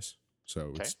to do this.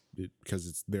 So Okay.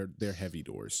 because they're heavy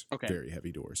doors. Okay. Very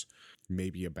heavy doors.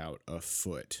 Maybe about a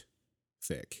foot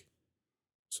thick.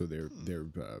 So they're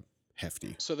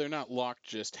hefty. So they're not locked,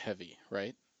 just heavy,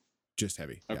 right? Just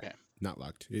heavy. Yeah. Okay. Not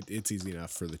locked. It's easy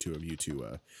enough for the two of you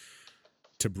to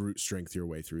brute strength your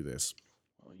way through this.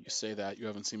 Well, you say that, you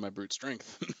haven't seen my brute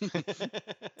strength.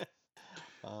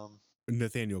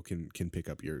 Nathaniel can pick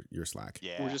up your slack.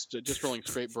 Yeah. We're just rolling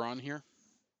straight brawn here?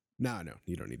 No,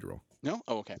 you don't need to roll. No?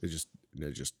 Oh, okay. It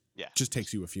just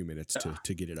takes you a few minutes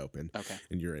to get it open. Okay.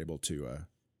 And you're able to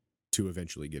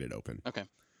eventually get it open. Okay.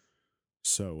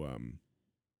 So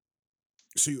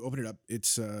you open it up.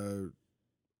 It's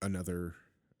another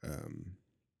a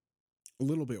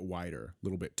little bit wider, a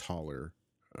little bit taller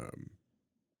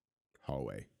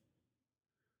hallway.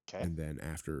 Okay. And then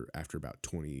after about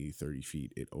 20, 30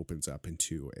 feet, it opens up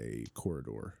into a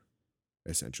corridor,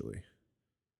 essentially.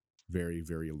 Very,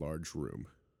 very large room.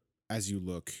 As you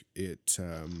look, it's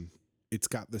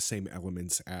got the same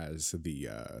elements as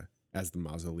the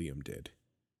mausoleum did.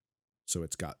 So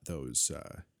it's got those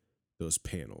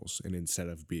panels, and instead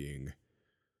of being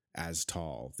as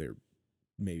tall, they're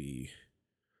maybe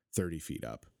 30 feet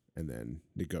up, and then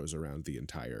it goes around the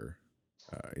entire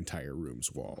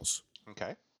room's walls.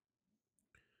 Okay.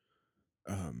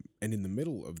 And in the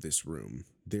middle of this room,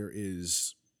 there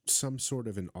is some sort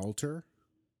of an altar,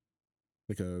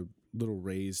 like a little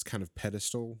raised kind of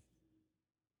pedestal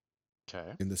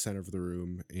Okay. in the center of the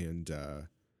room, and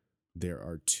there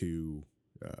are two,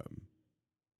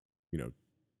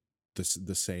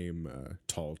 the same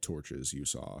tall torches you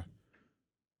saw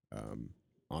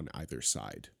on either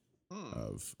side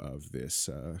of this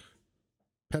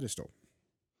pedestal.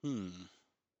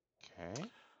 Okay.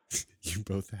 You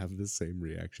both have the same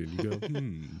reaction. You go,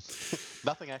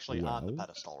 Nothing actually on the Well.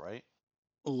 pedestal, right?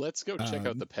 Let's go check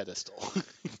out the pedestal.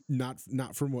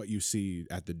 Not from what you see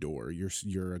at the door.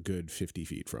 You're a good 50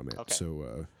 feet from it, Okay.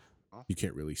 so you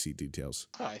can't really see details.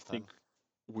 I think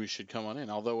we should come on in.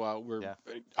 Although we're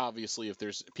obviously, if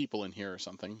there's people in here or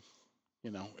something,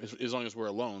 as long as we're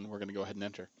alone, we're going to go ahead and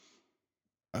enter.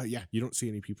 Yeah, you don't see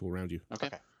any people around you. Okay.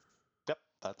 Yep,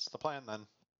 that's the plan then.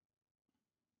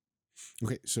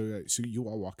 Okay, so you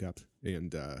all walk up,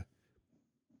 and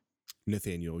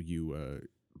Nathaniel, you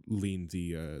lean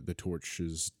the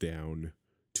torches down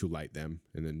to light them,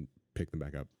 and then pick them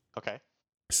back up. Okay.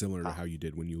 Similar to how you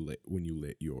did when you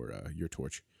lit your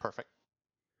torch. Perfect.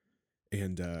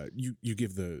 And you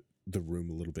give the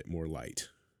room a little bit more light,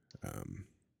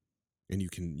 and you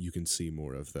can see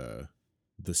more of the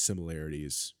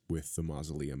similarities with the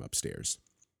mausoleum upstairs.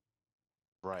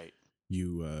 Right.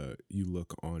 You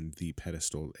look on the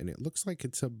pedestal, and it looks like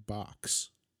it's a box.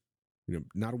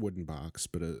 Not a wooden box,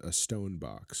 but a stone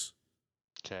box.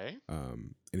 Okay.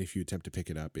 And if you attempt to pick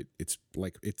it up, it's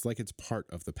like it's part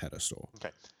of the pedestal.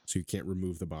 Okay. So you can't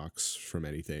remove the box from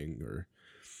anything, or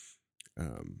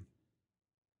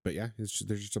but yeah, there's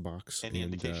just a box. Any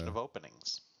indication of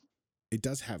openings? It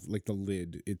does have like the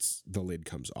lid. The lid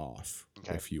comes off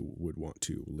if you would want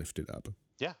to lift it up.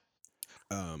 Yeah.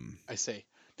 I say,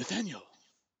 Nathaniel,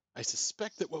 I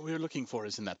suspect that what we're looking for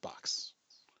is in that box.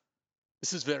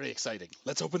 This is very exciting.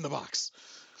 Let's open the box.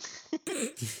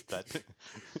 That'd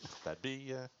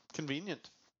be convenient.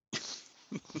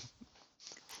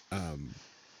 Um,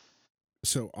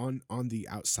 so on the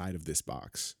outside of this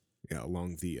box,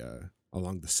 along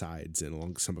the sides and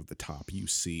along some of the top, you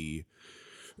see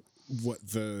what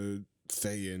the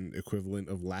Thayan equivalent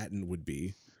of Latin would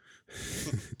be.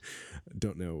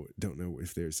 Don't know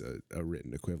if there's a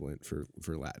written equivalent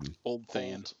for Latin. Old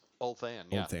Thayan. Old Thayan,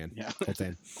 yeah. Old Thayan. Yeah. Old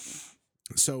Thayan.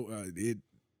 So it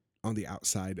on the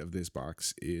outside of this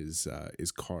box is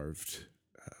carved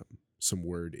some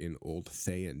word in Old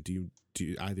Thayan. Do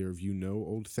either of you know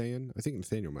Old Thayan? I think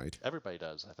Nathaniel might. Everybody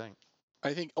does, I think.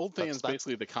 I think Old That's- Thayan's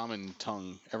basically the common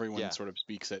tongue. Everyone Yeah. sort of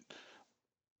speaks it.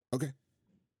 Okay.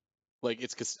 Like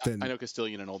it's Then- I know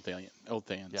Castilian and Old Thayan.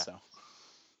 Yeah. So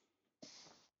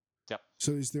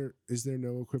So is there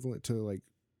no equivalent to like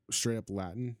straight up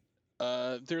Latin?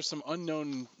 there's some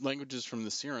unknown languages from the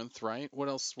Serenth, right? What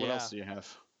else? What Yeah. else do you have?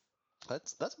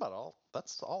 That's about all.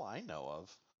 That's all I know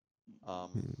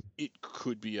of. It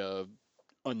could be a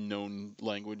unknown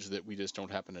language that we just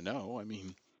don't happen to know. I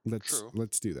mean, True.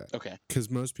 Let's do that. okay. Because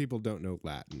most people don't know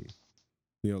Latin.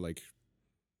 Like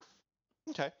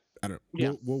Okay. I don't.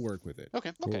 Yeah. We'll work with it.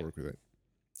 Okay. We'll work with it.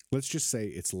 Let's just say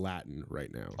it's Latin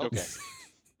right now. Okay.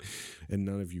 And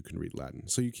none of you can read Latin,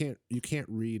 so you can't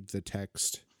read the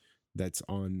text that's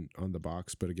on the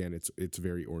box. But again, it's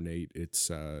very ornate. It's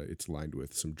lined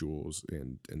with some jewels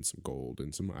and some gold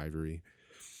and some ivory.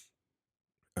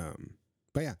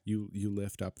 But yeah, you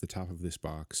lift up the top of this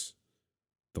box,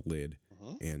 the lid,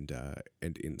 Mhm.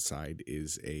 and inside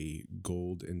is a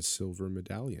gold and silver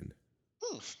medallion.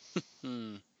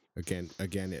 Hmm. Again,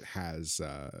 it has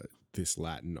this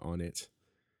Latin on it,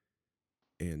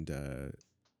 and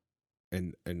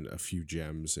a few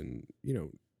gems and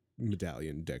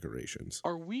medallion decorations.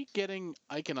 Are we getting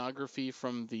iconography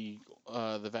from the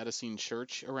Vatican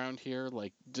Church around here?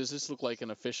 Like, does this look like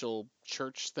an official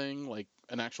church thing, like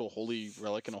an actual holy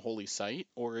relic in a holy site,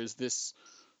 or is this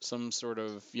some sort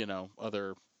of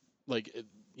other, like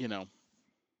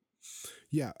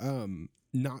Yeah,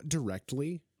 not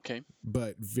directly, Okay.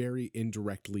 but very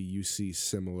indirectly, you see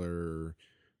similar,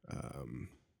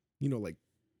 like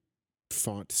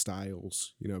font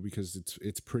styles. Because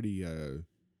it's pretty.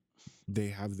 They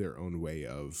have their own way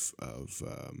of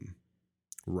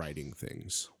writing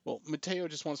things. Well, Mateo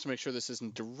just wants to make sure this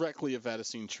isn't directly a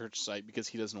Vatican Church site because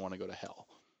he doesn't want to go to hell.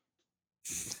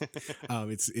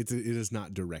 It is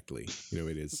not directly.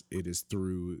 It is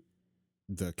through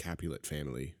the Capulet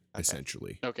family,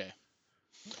 essentially. Okay.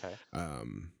 Okay.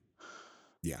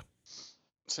 Yeah.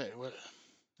 Say, what,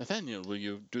 Nathaniel, will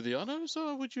you do the honors,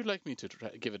 or would you like me to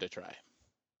give it a try?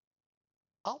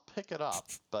 I'll pick it up,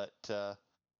 but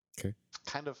Okay.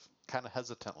 kind of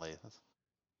hesitantly.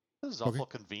 This is awful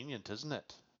convenient, isn't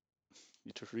it?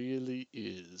 It really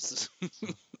is.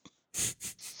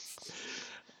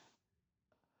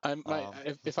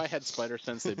 If I had spider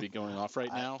sense, they'd be going off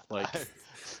right now. I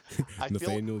feel.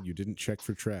 Nathaniel, you didn't check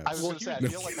for traps. I was going to say, I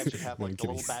feel like I should have No, I'm like a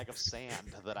little kidding. bag of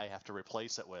sand that I have to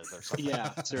replace it with, or something.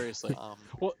 Yeah, seriously.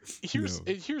 Well, here's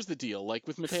the deal. Like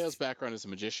with Mateo's background as a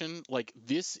magician, like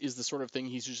this is the sort of thing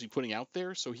he's usually putting out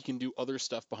there, so he can do other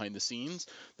stuff behind the scenes.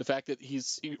 The fact that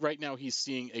right now he's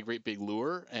seeing a great big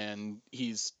lure, and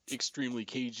he's extremely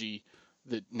cagey.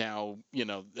 That now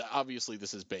obviously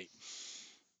this is bait.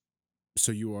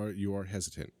 So you are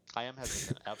hesitant. I am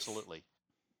hesitant, absolutely.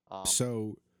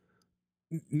 So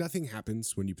nothing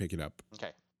happens when you pick it up.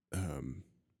 Okay.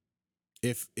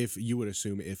 If you would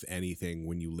assume, if anything,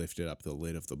 when you lifted up the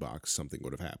lid of the box, something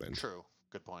would have happened. True.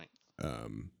 Good point.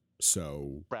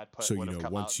 So Brad Pitt so would you have know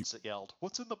come once out and yelled,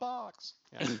 "What's in the box?"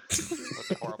 Yeah.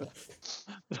 That's horrible.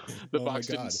 The Oh my box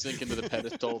didn't God. sink into the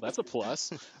pedestal. That's a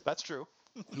plus. That's true.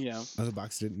 Yeah. the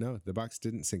box didn't. No, the box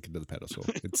didn't sink into the pedestal.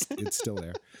 It's still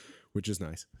there, which is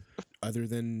nice. Other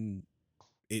than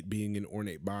it being an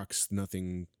ornate box,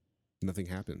 nothing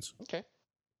happens. Okay.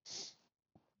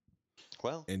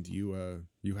 Well, And you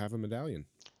have a medallion.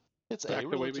 it's back a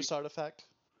the way religious artifact.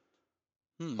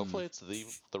 Hmm. Hopefully, it's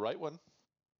the right one.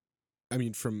 I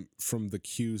mean, from the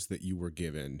cues that you were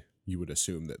given, you would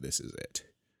assume that this is it.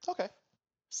 Okay.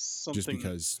 Something. Just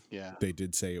because Yeah. they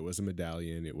did say it was a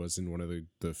medallion. It was in one of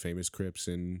the famous crypts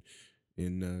in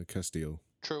Castile.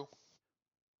 True.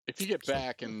 If you get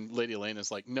back and Lady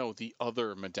Elena's like, no, the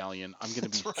other medallion, I'm going to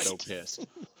be That's so right. pissed.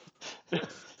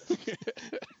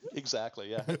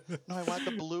 Exactly. Yeah. No, I want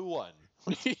the blue one.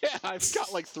 Yeah, I've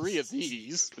got like 3 of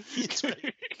these. That's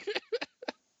right.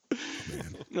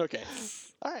 Man. Okay.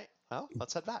 All right. Well,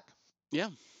 let's head back. Yeah.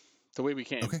 The way we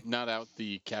came. Okay. Not out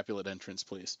the Capulet entrance,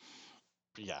 please.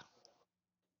 Yeah.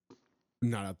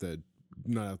 Not out the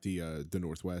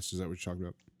northwest. Is that what you're talking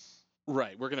about?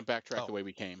 Right. We're going to backtrack Oh. the way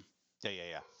we came. Yeah. Yeah.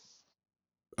 Yeah.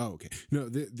 Oh, okay. No,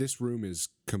 this room is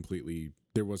completely.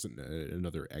 There wasn't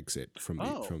another exit from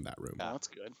from that room. Well, that's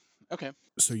good. Okay.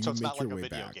 So you So it's make not your like a way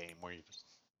video back. game where you just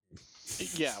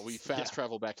Yeah, we fast Yeah.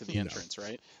 travel back to the No. entrance,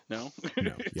 right? No.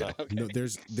 No, yeah, Okay. no.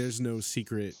 There's no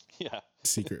secret yeah.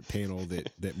 panel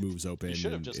that moves open You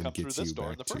should have just come and through gets this you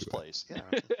door in back the to first place. Yeah.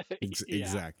 Yeah.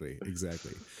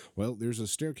 exactly. Well, there's a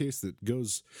staircase that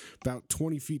goes about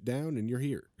 20 feet down, and you're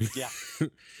here. Yeah.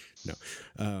 No,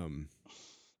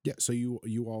 yeah. So you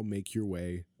all make your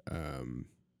way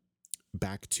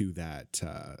back to that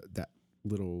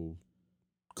little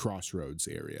crossroads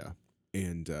area,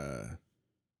 and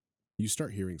you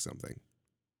start hearing something.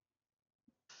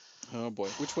 Oh boy,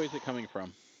 which way is it coming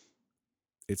from?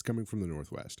 It's coming from the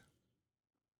northwest.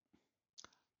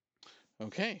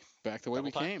 Okay, back the way Double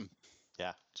we time? came.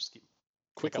 Yeah. Just pick up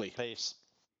Quickly. the pace.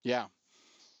 Yeah.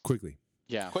 Quickly.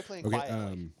 Yeah. Quickly and Okay.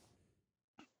 quietly.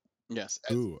 Yes.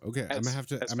 Ooh. Okay. I'm gonna have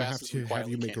to. as I'm gonna fast have as we to have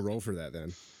quietly you make a can. roll for that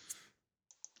then,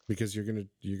 because you're gonna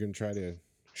try to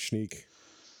sneak.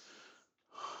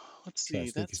 Let's Try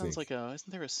see. That sneaky sounds sneak. like a.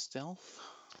 Isn't there a stealth?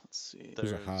 Let's see.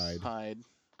 There's a There's hide.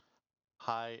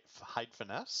 Hide.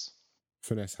 finesse.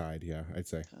 Finesse hide. Yeah, I'd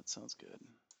say. That sounds good.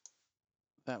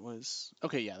 That was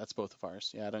okay. Yeah, that's both of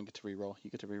ours. Yeah, I don't get to reroll.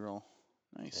 You get to reroll.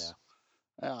 Nice.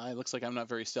 It looks like I'm not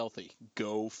very stealthy.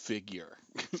 Go figure.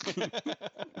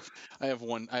 I have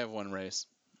one. I have one race.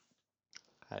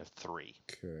 I have 3.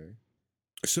 Okay.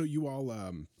 So you all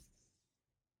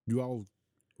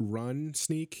run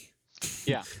sneak.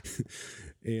 Yeah.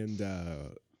 and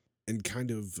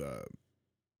kind of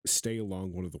stay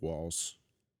along one of the walls,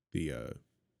 the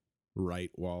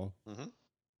right wall, Mm-hmm.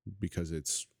 because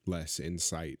it's less in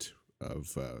sight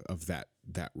of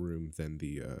that room than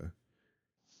the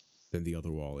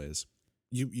other wall is.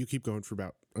 You keep going for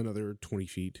about another 20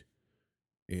 feet,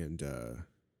 and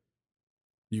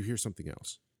you hear something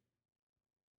else.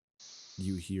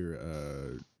 You hear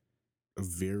a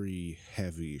very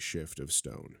heavy shift of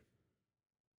stone.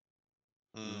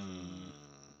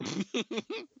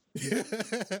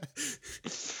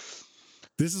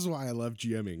 This is why I love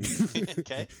GMing.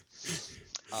 Okay.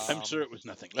 I'm sure it was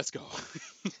nothing. Let's go.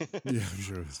 Yeah, I'm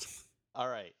sure it was. All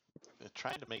right.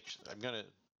 Trying to make.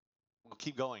 We'll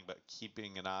keep going, but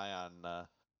keeping an eye on.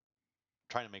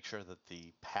 Trying to make sure that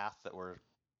the path that we're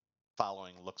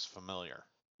following looks familiar.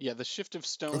 Yeah, the shift of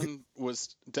stone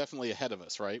was definitely ahead of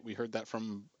us, right? We heard that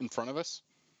from in front of us.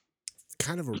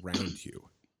 Kind of around you.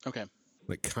 Okay.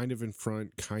 Like kind of in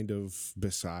front, kind of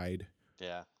beside.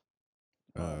 Yeah.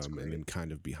 And then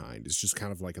kind of behind. It's just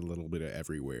kind of like a little bit of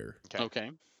everywhere.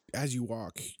 Okay. As you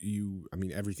walk,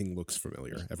 everything looks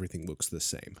familiar. Everything looks the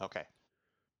same. Okay.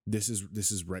 This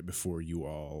is right before you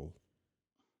all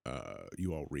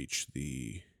reach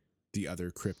the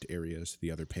other crypt areas,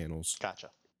 the other panels.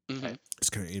 Gotcha. Mm-hmm. Okay. It's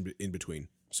kind of in between,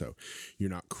 so you're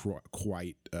not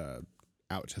quite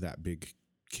out to that big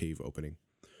cave opening.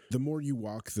 The more you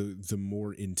walk, the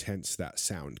more intense that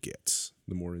sound gets.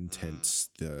 The more intense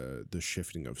the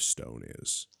shifting of stone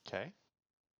is. Okay.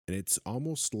 And it's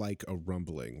almost like a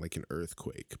rumbling, like an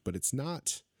earthquake, but it's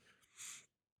not.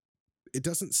 It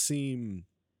doesn't seem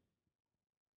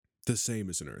the same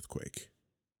as an earthquake.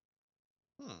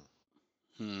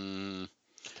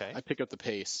 Okay. I pick up the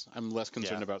pace. I'm less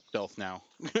concerned about stealth now.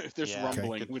 If there's Yeah.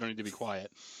 rumbling, Okay. we don't need to be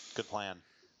quiet. Good plan.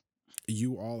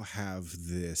 You all have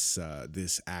this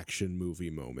action movie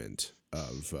moment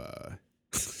of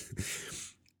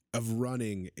of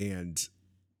running, and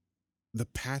the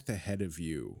path ahead of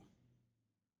you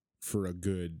for a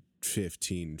good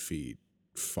 15 feet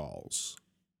falls.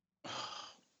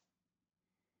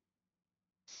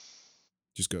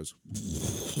 Just goes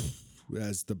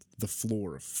as the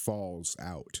floor falls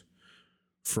out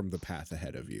from the path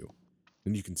ahead of you.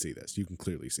 And you can see this. You can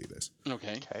clearly see this.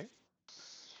 Okay. Okay.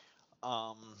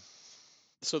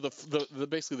 So the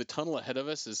basically the tunnel ahead of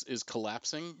us is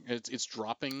collapsing. It's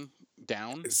dropping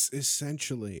down. It's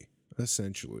essentially.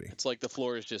 It's like the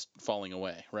floor is just falling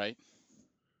away, right?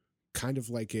 Kind of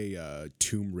like a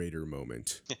Tomb Raider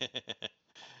moment.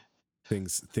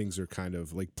 Things are kind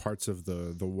of like parts of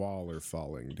the wall are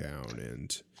falling down,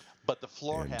 and but the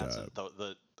floor hasn't.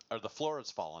 The floor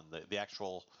has fallen. The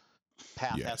actual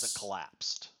path hasn't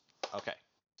collapsed. Okay.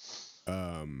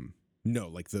 No,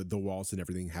 like the walls and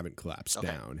everything haven't collapsed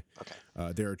down. Okay.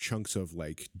 There are chunks of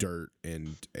like dirt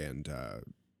and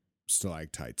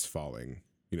stalactites falling,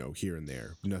 here and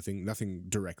there. Nothing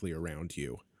directly around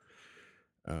you.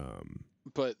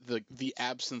 But the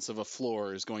absence of a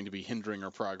floor is going to be hindering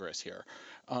our progress here.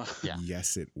 Yeah.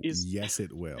 Yes, it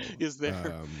will. Is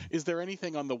there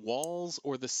anything on the walls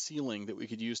or the ceiling that we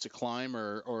could use to climb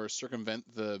or circumvent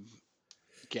the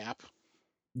gap?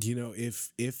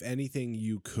 if anything,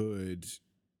 you could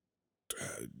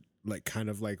like kind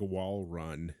of like a wall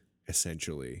run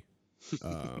essentially,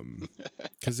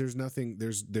 because there's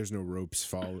no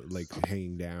ropes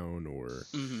hanging down or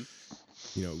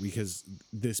Mm-hmm. because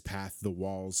this path, the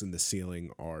walls and the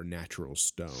ceiling are natural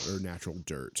stone or natural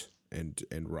dirt and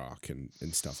rock and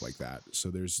stuff like that. So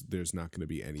there's not going to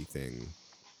be anything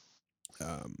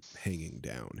hanging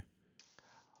down.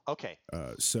 Okay.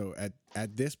 So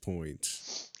at this point,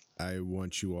 I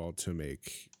want you all to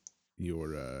make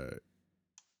your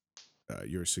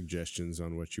suggestions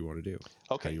on what you want to do.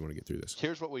 Okay. How you want to get through this.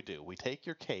 Here's what we do. We take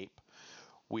your cape,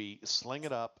 we sling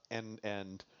it up,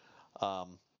 and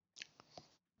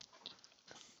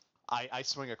I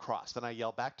swing across. Then I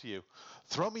yell back to you,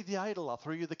 "Throw me the idol. I'll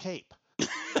throw you the cape."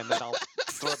 And then I'll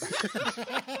throw it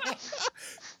back.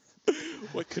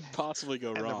 What could possibly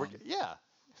go And then wrong? yeah.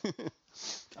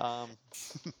 um,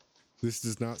 This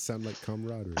does not sound like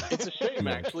camaraderie. It's a shame,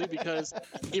 No. actually, because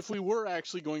if we were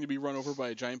actually going to be run over by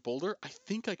a giant boulder, I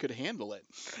think I could handle it.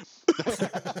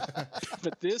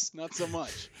 But this, not so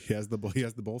much. He has the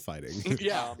bullfighting.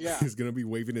 Yeah, yeah. He's gonna be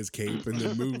waving his cape and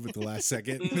then move at the last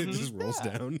second, and it just rolls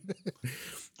Yeah. down.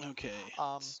 Okay.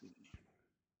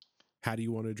 How do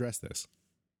you want to address this?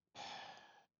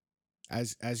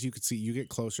 As you can see, you get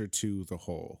closer to the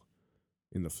hole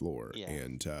in the floor, Yeah.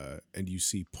 and you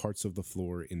see parts of the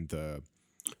floor in the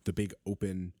big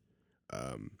open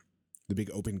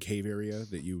cave area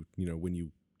that when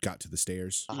you got to the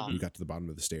stairs, Uh-huh. you got to the bottom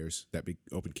of the stairs, that big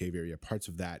open cave area. Parts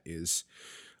of that is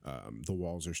the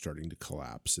walls are starting to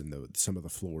collapse, and some of the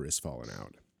floor is falling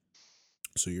out.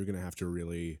 So you're gonna have to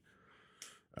really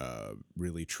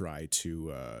try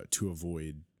to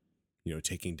avoid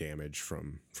taking damage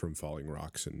from falling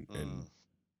rocks and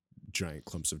giant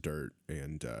clumps of dirt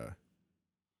and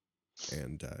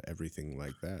everything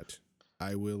like that.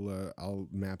 I'll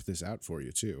map this out for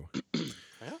you too.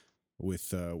 Yeah.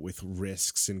 With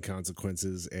risks and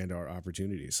consequences and our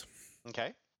opportunities.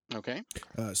 Okay. Okay.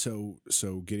 So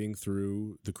getting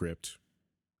through the crypt,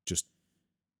 just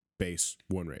base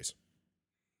 1 raise.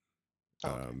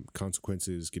 Okay.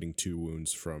 Consequences, getting 2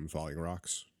 wounds from falling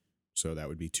rocks. So that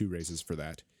would be 2 raises for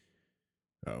that.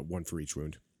 1 for each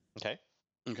wound. Okay.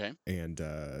 Okay. And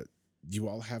you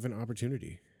all have an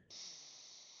opportunity.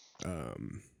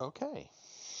 Okay.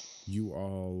 You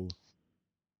all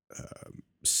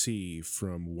see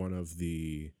from one of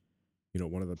the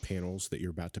panels that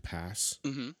you're about to pass.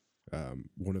 Mm-hmm.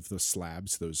 One of the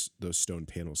slabs, those stone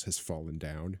panels, has fallen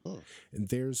down, and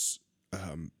there's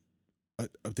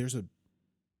a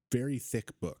very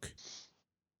thick book.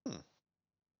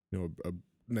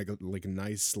 Like a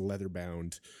nice leather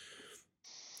bound,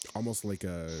 almost like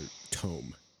a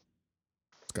tome.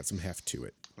 It's got some heft to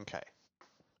it. Okay.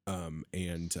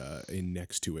 And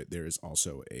next to it there is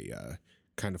also a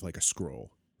kind of like a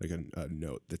scroll, like a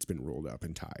note that's been rolled up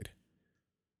and tied.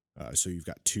 So you've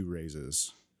got 2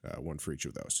 raises, 1 for each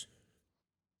of those.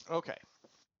 Okay.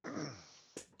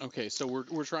 Okay, so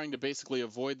we're trying to basically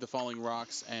avoid the falling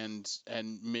rocks and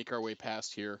make our way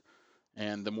past here,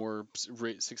 and the more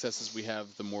successes we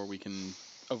have, the more we can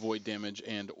avoid damage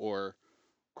and or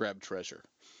grab treasure.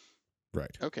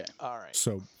 Right. Okay. All right.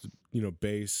 So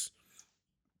base,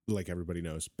 like everybody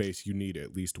knows, base, you need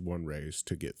at least 1 raise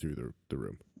to get through the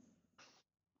room.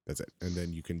 That's it, and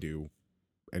then you can do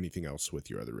anything else with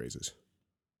your other raises.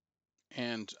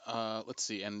 And let's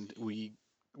see, and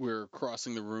we're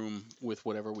crossing the room with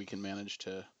whatever we can manage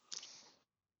to.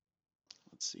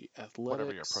 Let's see, athletics.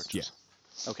 Whatever your approach is.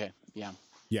 Okay. Yeah.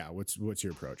 Yeah. What's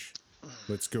your approach?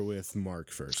 Let's go with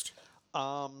Mark first.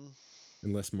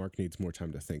 Unless Mark needs more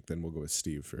time to think, then we'll go with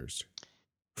Steve first.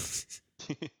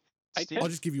 I'll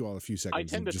just give you all a few seconds. I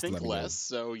tend to just think let me less,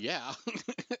 so yeah.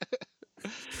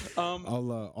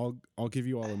 I'll give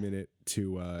you all a minute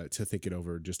to think it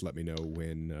over. Just let me know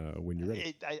when you're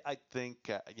ready. I think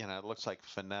it looks like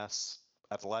finesse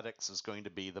athletics is going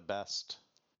to be the best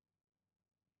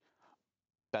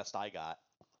I got.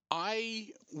 I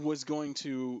was going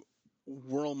to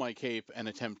whirl my cape and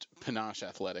attempt Panache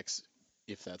athletics,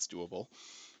 if that's doable.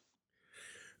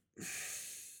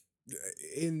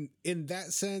 In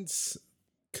that sense,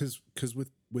 because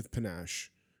with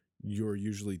Panache, you're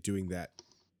usually doing that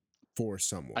for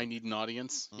someone. I need an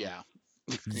audience. Yeah.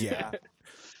 Yeah.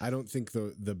 I don't think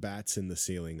the bats in the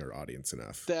ceiling are audience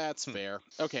enough. That's fair.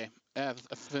 Okay.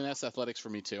 Finesse athletics for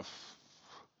me too.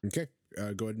 Okay.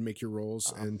 Go ahead and make your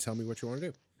rolls and tell me what you want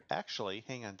to do. Actually,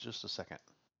 hang on just a second.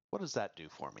 What does that do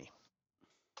for me?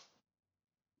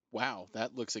 Wow,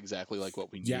 that looks exactly like what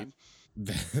we need. Yeah.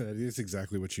 That is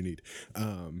exactly what you need.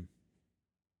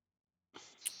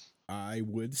 I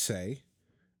would say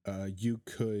You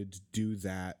could do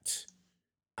that.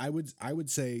 I would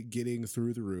say getting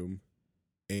through the room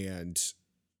and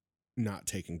not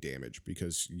taking damage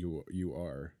because you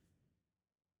are.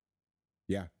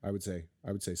 Yeah, I would say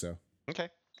so. Okay.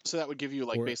 So that would give you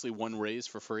like Or basically one raise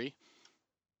for free.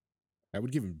 I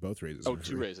would give him both raises. Oh, for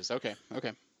two free. raises. Okay.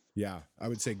 Okay. Yeah, I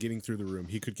would say getting through the room.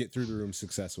 He could get through the room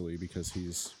successfully because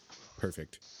he's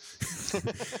perfect.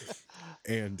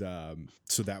 And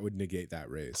so that would negate that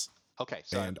raise. Okay.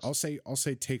 So And I'll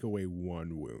say take away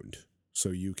one wound, so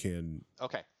you can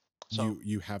okay. So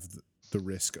you have the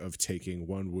risk of taking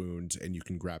one wound, and you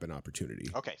can grab an opportunity.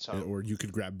 okay. So Or you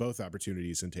could grab both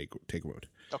opportunities and take a wound.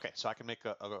 okay. So I can make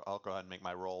I'll go ahead and make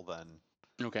my roll then.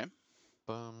 Okay.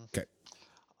 Boom. Okay.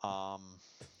 Um.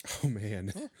 Oh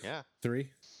man, Yeah. 3.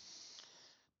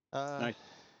 Nice.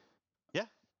 Yeah.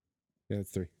 Yeah,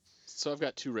 it's 3. So I've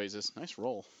got 2 raises. Nice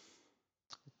roll.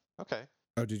 Okay.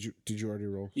 Oh, did you already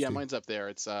roll? Yeah, Steve? mine's up there.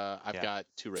 It's I've Yeah. got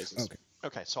 2 raises. Okay.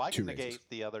 Okay. So I 2 can negate raises.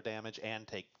 the other damage and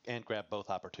grab both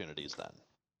opportunities then.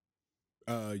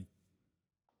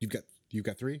 You've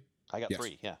got 3. I got Yes.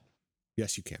 3. Yeah.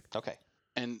 Yes, you can. Okay.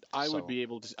 And I So- would be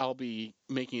able to. I'll be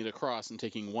making it across and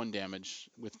taking 1 damage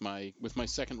with my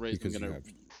second raise. Because I'm you going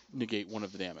to negate 1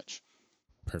 of the damage.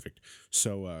 Perfect.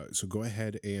 So so go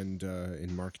ahead and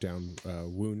mark down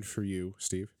wound for you,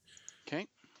 Steve. Okay.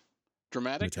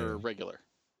 Dramatic or Mateo. regular?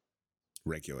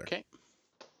 Regular. Okay.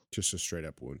 Just a straight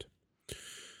up wound.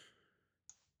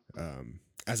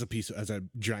 As a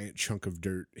giant chunk of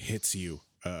dirt hits you,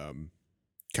 kind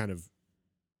of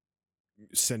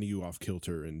sending you off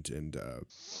kilter and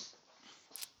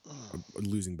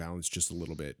losing balance just a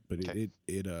little bit, but Okay.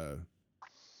 it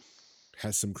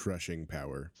has some crushing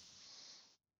power.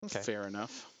 Okay. Fair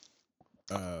enough.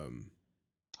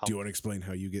 Do you want to explain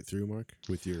how you get through, Mark,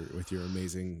 with your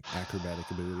amazing acrobatic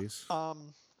abilities?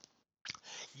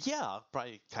 Yeah.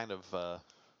 Probably kind of.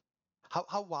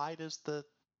 How wide is the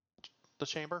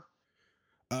chamber?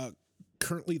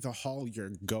 Currently, the hall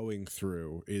you're going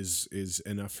through is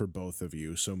enough for both of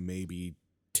you, so maybe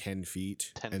 10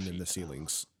 feet, 10 and then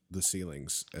feet. the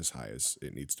ceilings as high as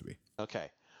it needs to be. Okay.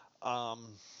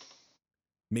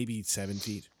 Maybe 7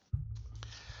 feet.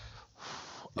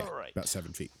 Yeah, All right. about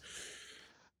 7 feet.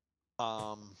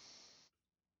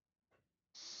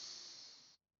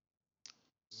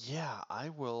 Yeah, I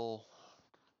will.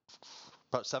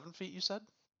 About 7 feet, you said?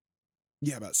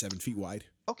 Yeah, about 7 feet wide,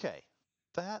 Okay,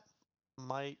 that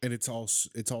might. and it's all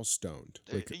stoned.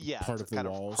 Like Yeah, part it's of the kind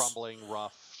walls. of crumbling,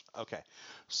 rough. Okay,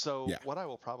 so Yeah. what I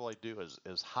will probably do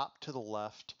is hop to the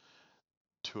left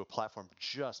to a platform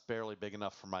just barely big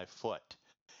enough for my foot,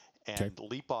 and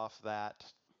leap off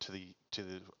that to the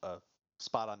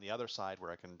spot on the other side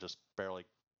where I can just barely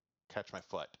catch my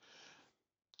foot.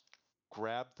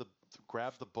 Grab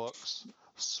the books,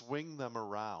 swing them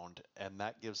around, and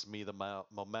that gives me the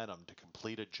momentum to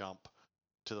complete a jump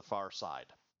to the far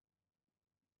side.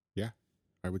 Yeah,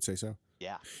 I would say so.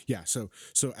 Yeah. Yeah. So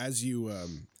as you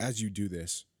do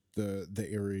this, the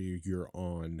area you're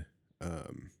on,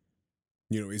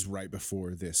 is right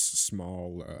before this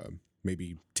small,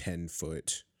 maybe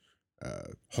 10-foot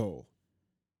hole,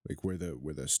 like where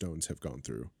the stones have gone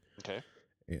through. Okay.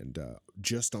 And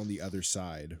just on the other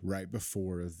side, right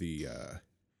before the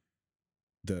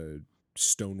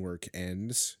stonework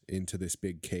ends into this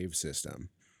big cave system,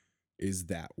 is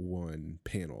that one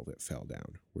panel that fell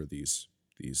down where these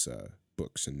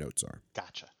books and notes are.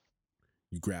 Gotcha.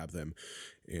 You grab them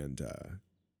and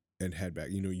head back.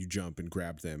 You jump and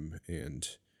grab them, and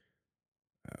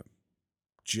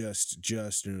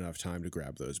just enough time to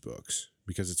grab those books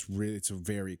because it's a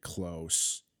very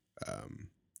close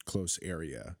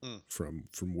area from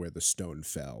where the stone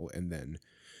fell, and then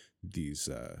this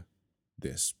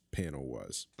panel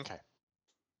was. Okay.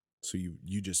 So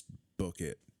you just book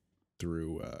it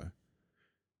through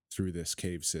this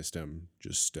cave system,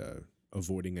 just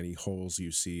avoiding any holes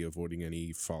you see, avoiding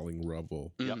any falling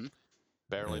rubble. Yep.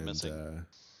 Barely missing.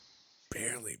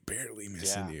 Barely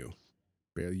missing you.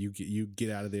 Barely you get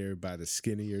out of there by the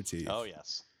skin of your teeth. Oh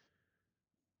yes.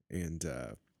 And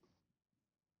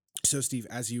so Steve,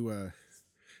 as you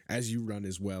run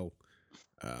as well,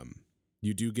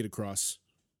 you do get across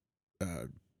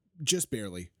just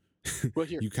barely. Well,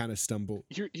 here you kind of stumble.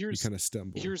 here's kind of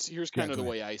stumble. Here's Yeah, kind of go the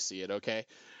ahead. way I see it. Okay,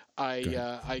 Go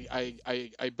ahead.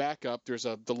 I back up. There's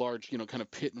the large kind of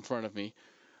pit in front of me.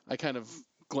 I kind of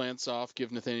glance off,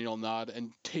 give Nathaniel a nod,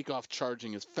 and take off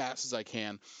charging as fast as I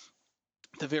can.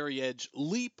 At the very edge,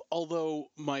 leap,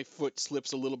 although my foot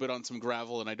slips a little bit on some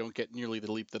gravel and I don't get nearly the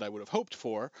leap that I would have hoped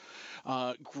for.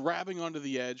 Grabbing onto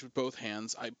the edge with both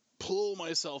hands, I pull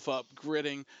myself up,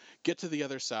 gritting, get to the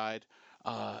other side.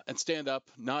 and stand up,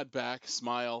 nod back,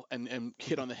 smile, and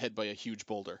hit on the head by a huge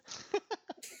boulder.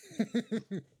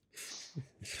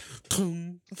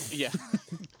 Yeah.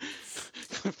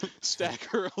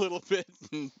 Stagger a little bit.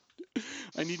 And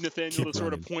I need Nathaniel Keep to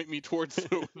sort of running. point me towards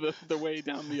the way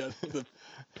down the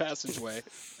passageway.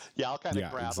 Yeah, I'll kind of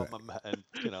Yeah, grab exact- him and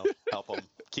help him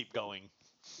keep going.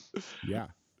 Yeah,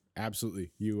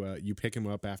 absolutely. You pick him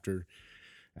up after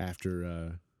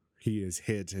he is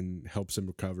hit and helps him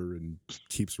recover and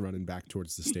keeps running back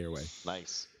towards the stairway.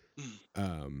 Nice.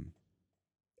 Um,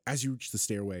 as you reach the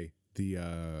stairway,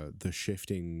 the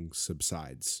shifting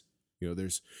subsides.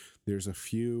 There's a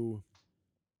few,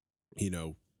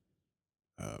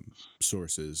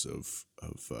 sources of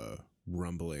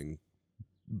rumbling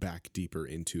back deeper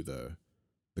into the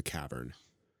cavern.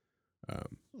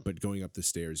 But going up the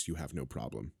stairs, you have no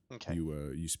problem. Okay.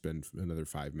 You spend another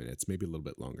 5 minutes, maybe a little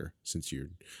bit longer, since you're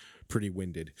pretty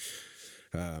winded,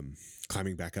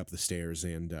 climbing back up the stairs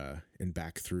and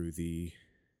back through the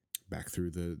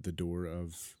door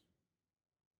of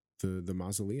the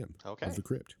mausoleum Okay. of the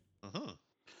crypt.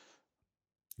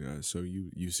 Mm-hmm. So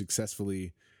you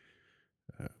successfully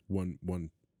one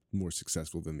more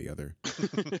successful than the other.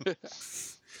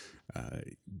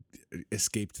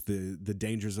 Escaped the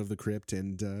dangers of the crypt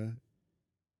and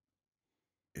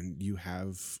you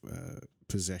have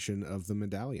possession of the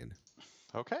medallion.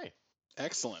 Okay.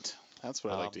 Excellent. That's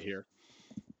what I like to Um, hear.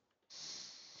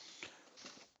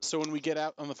 So when we get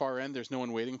out on the far end, there's no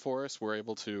one waiting for us. We're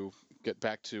able to get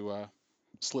back to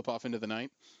slip off into the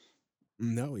night.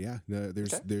 No, yeah, no,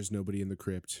 Okay. there's nobody in the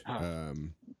crypt.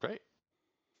 Great.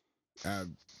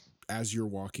 As you're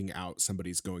walking out,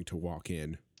 somebody's going to walk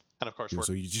in. And of course,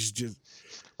 So you just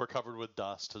we're covered with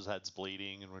dust. His head's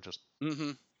bleeding, and we just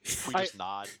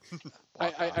nod.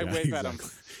 I wave at him.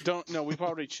 exactly. We've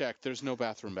already checked. There's no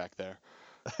bathroom back there.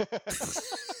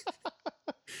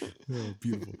 Oh,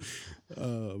 beautiful.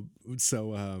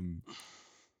 So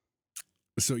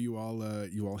you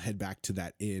all head back to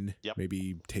that inn. Yep.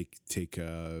 Maybe take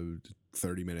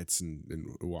 30 minutes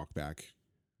and walk back.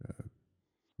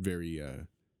 Very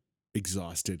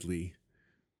exhaustedly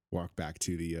walk back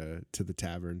to the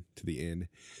tavern, to the inn,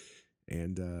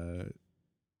 and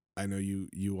I know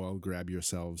you all grab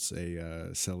yourselves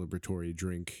a celebratory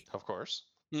drink. Of course.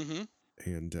 Mm-hmm.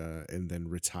 And then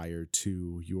retire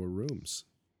to your rooms.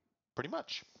 Pretty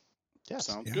much. Yes.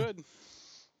 Sounds good.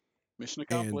 Mission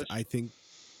And accomplished. I think,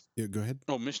 go ahead.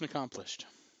 Oh, mission accomplished.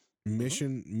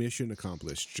 Mission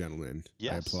accomplished, gentlemen.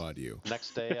 Yes. I applaud you.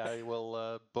 Next day, I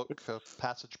will book a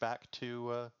passage back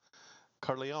to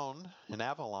Carleone in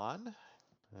Avalon.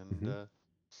 And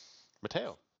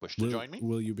Matteo, wish to join me?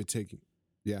 Will you be taking?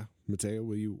 Yeah, Matteo,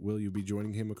 will you be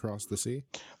joining him across the sea?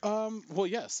 Well,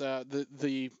 yes.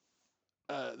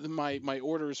 My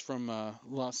orders from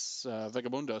Los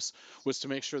Vagabundos was to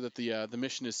make sure that the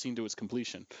mission is seen to its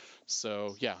completion.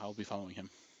 So yeah, I'll be following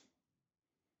him.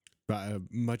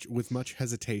 With much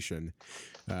hesitation,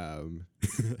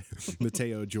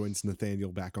 Matteo joins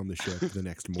Nathaniel back on the ship the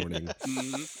next morning.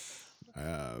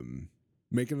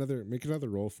 Make another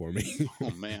roll for me.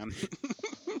 Oh man.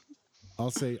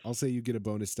 I'll say you get a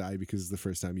bonus die because it's the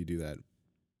first time you do that.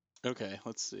 Okay,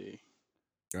 let's see.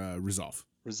 Resolve.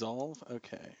 Resolve.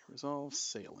 Okay, resolve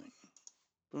sailing.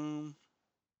 Boom.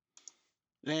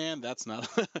 And that's not.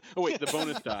 Oh wait, the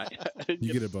bonus die.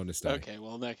 You get a bonus die. Okay,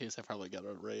 well in that case, I probably got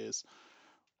a raise.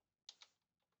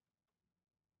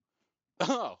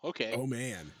 Oh, okay. Oh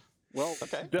man. Well,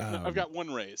 Okay. I've got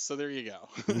one raise, so there you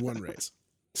go. One raise.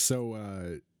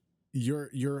 So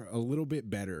you're a little bit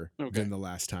better than the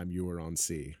last time you were on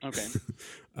sea. Okay.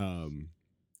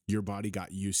 Your body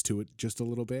got used to it just a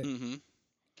little bit. Mm-hmm.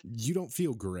 You don't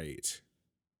feel great.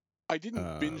 I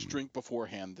didn't binge drink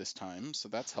beforehand this time, so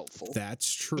that's helpful. That's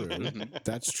true.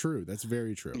 That's true. That's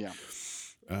very true. Yeah.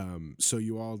 So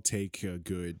you all take a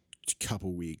good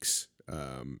couple weeks,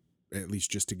 at least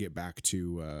just to get back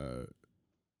to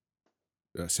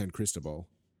San Cristobal,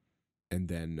 and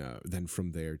then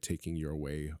from there taking your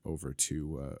way over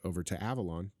to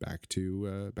Avalon, back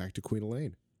to Queen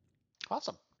Elaine.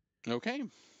 Awesome. Okay.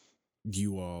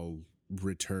 You all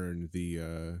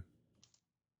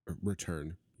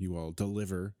you all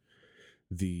deliver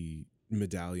the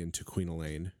medallion to Queen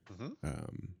Elaine,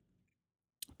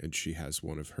 and she has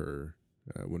one of her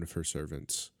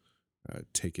servants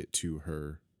take it to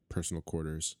her personal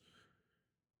quarters,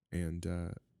 and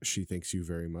she thanks you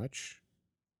very much,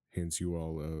 hands you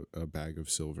all a bag of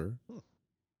silver,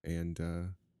 and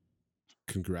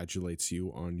congratulates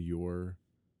you on your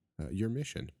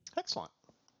mission. Excellent.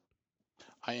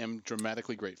 I am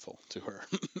dramatically grateful to her.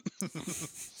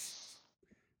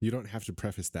 You don't have to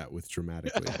preface that with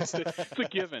dramatically. It's a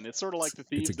given. It's sort of like the It's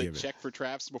a thieves that given. check for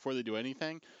traps before they do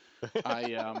anything.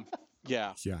 Yeah,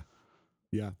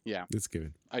 Yeah, it's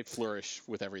given. I flourish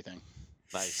with everything.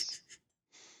 Nice.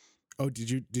 Oh, did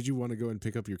you want to go and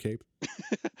pick up your cape?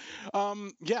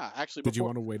 Yeah, actually, Did you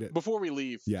want to wait it? before we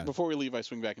leave? Yeah. Before we leave, I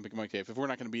swing back and pick up my cape. If we're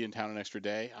not going to be in town an extra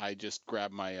day, I just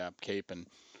grab my cape and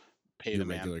pay Your the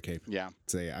man. regular cape. Yeah,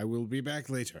 Say, I will be back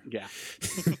later. yeah.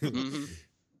 Mhm.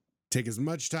 Take as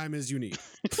much time as you need.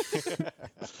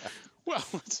 Well,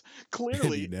 it's And he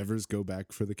clearly. never go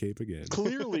back for the cape again.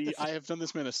 Clearly, I have done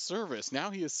this man a service. Now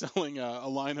he is selling a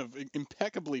line of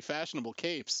impeccably fashionable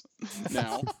capes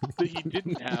now that he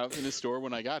didn't have in his store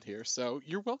when I got here. So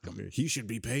you're welcome. He should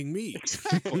be paying me.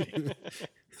 Exactly.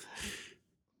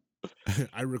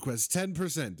 I request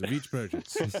 10% of each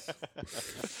purchase.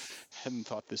 Hadn't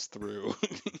thought this through.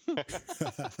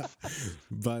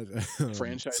 But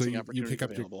Franchising so you opportunity pick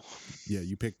up available.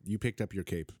 you picked up your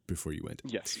cape before you went.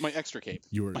 Yes, my extra cape.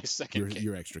 Your My second cape.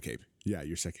 your extra cape. Yeah,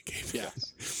 your second cape.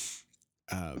 Yes.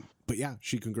 But yeah,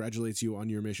 she congratulates you on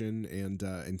your mission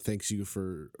and thanks you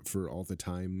for all the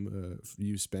time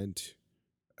you spent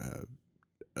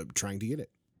trying to get it.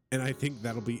 And I think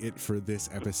that'll be it for this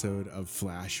episode of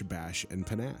Flash, Bash, and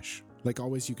Panache. Like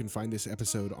always, you can find this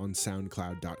episode on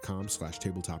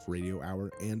soundcloud.com/tabletopradiohour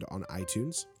and on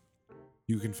iTunes.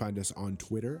 You can find us on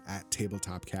Twitter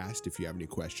 @TabletopCast if you have any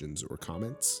questions or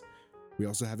comments. We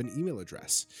also have an email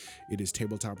address. It is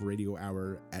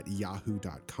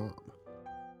tabletopradiohour@yahoo.com.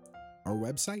 Our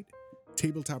website,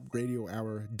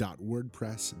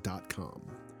 tabletopradiohour.wordpress.com.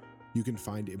 You can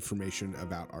find information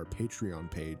about our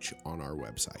Patreon page on our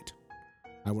website.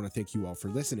 I want to thank you all for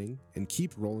listening and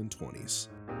keep rolling 20s.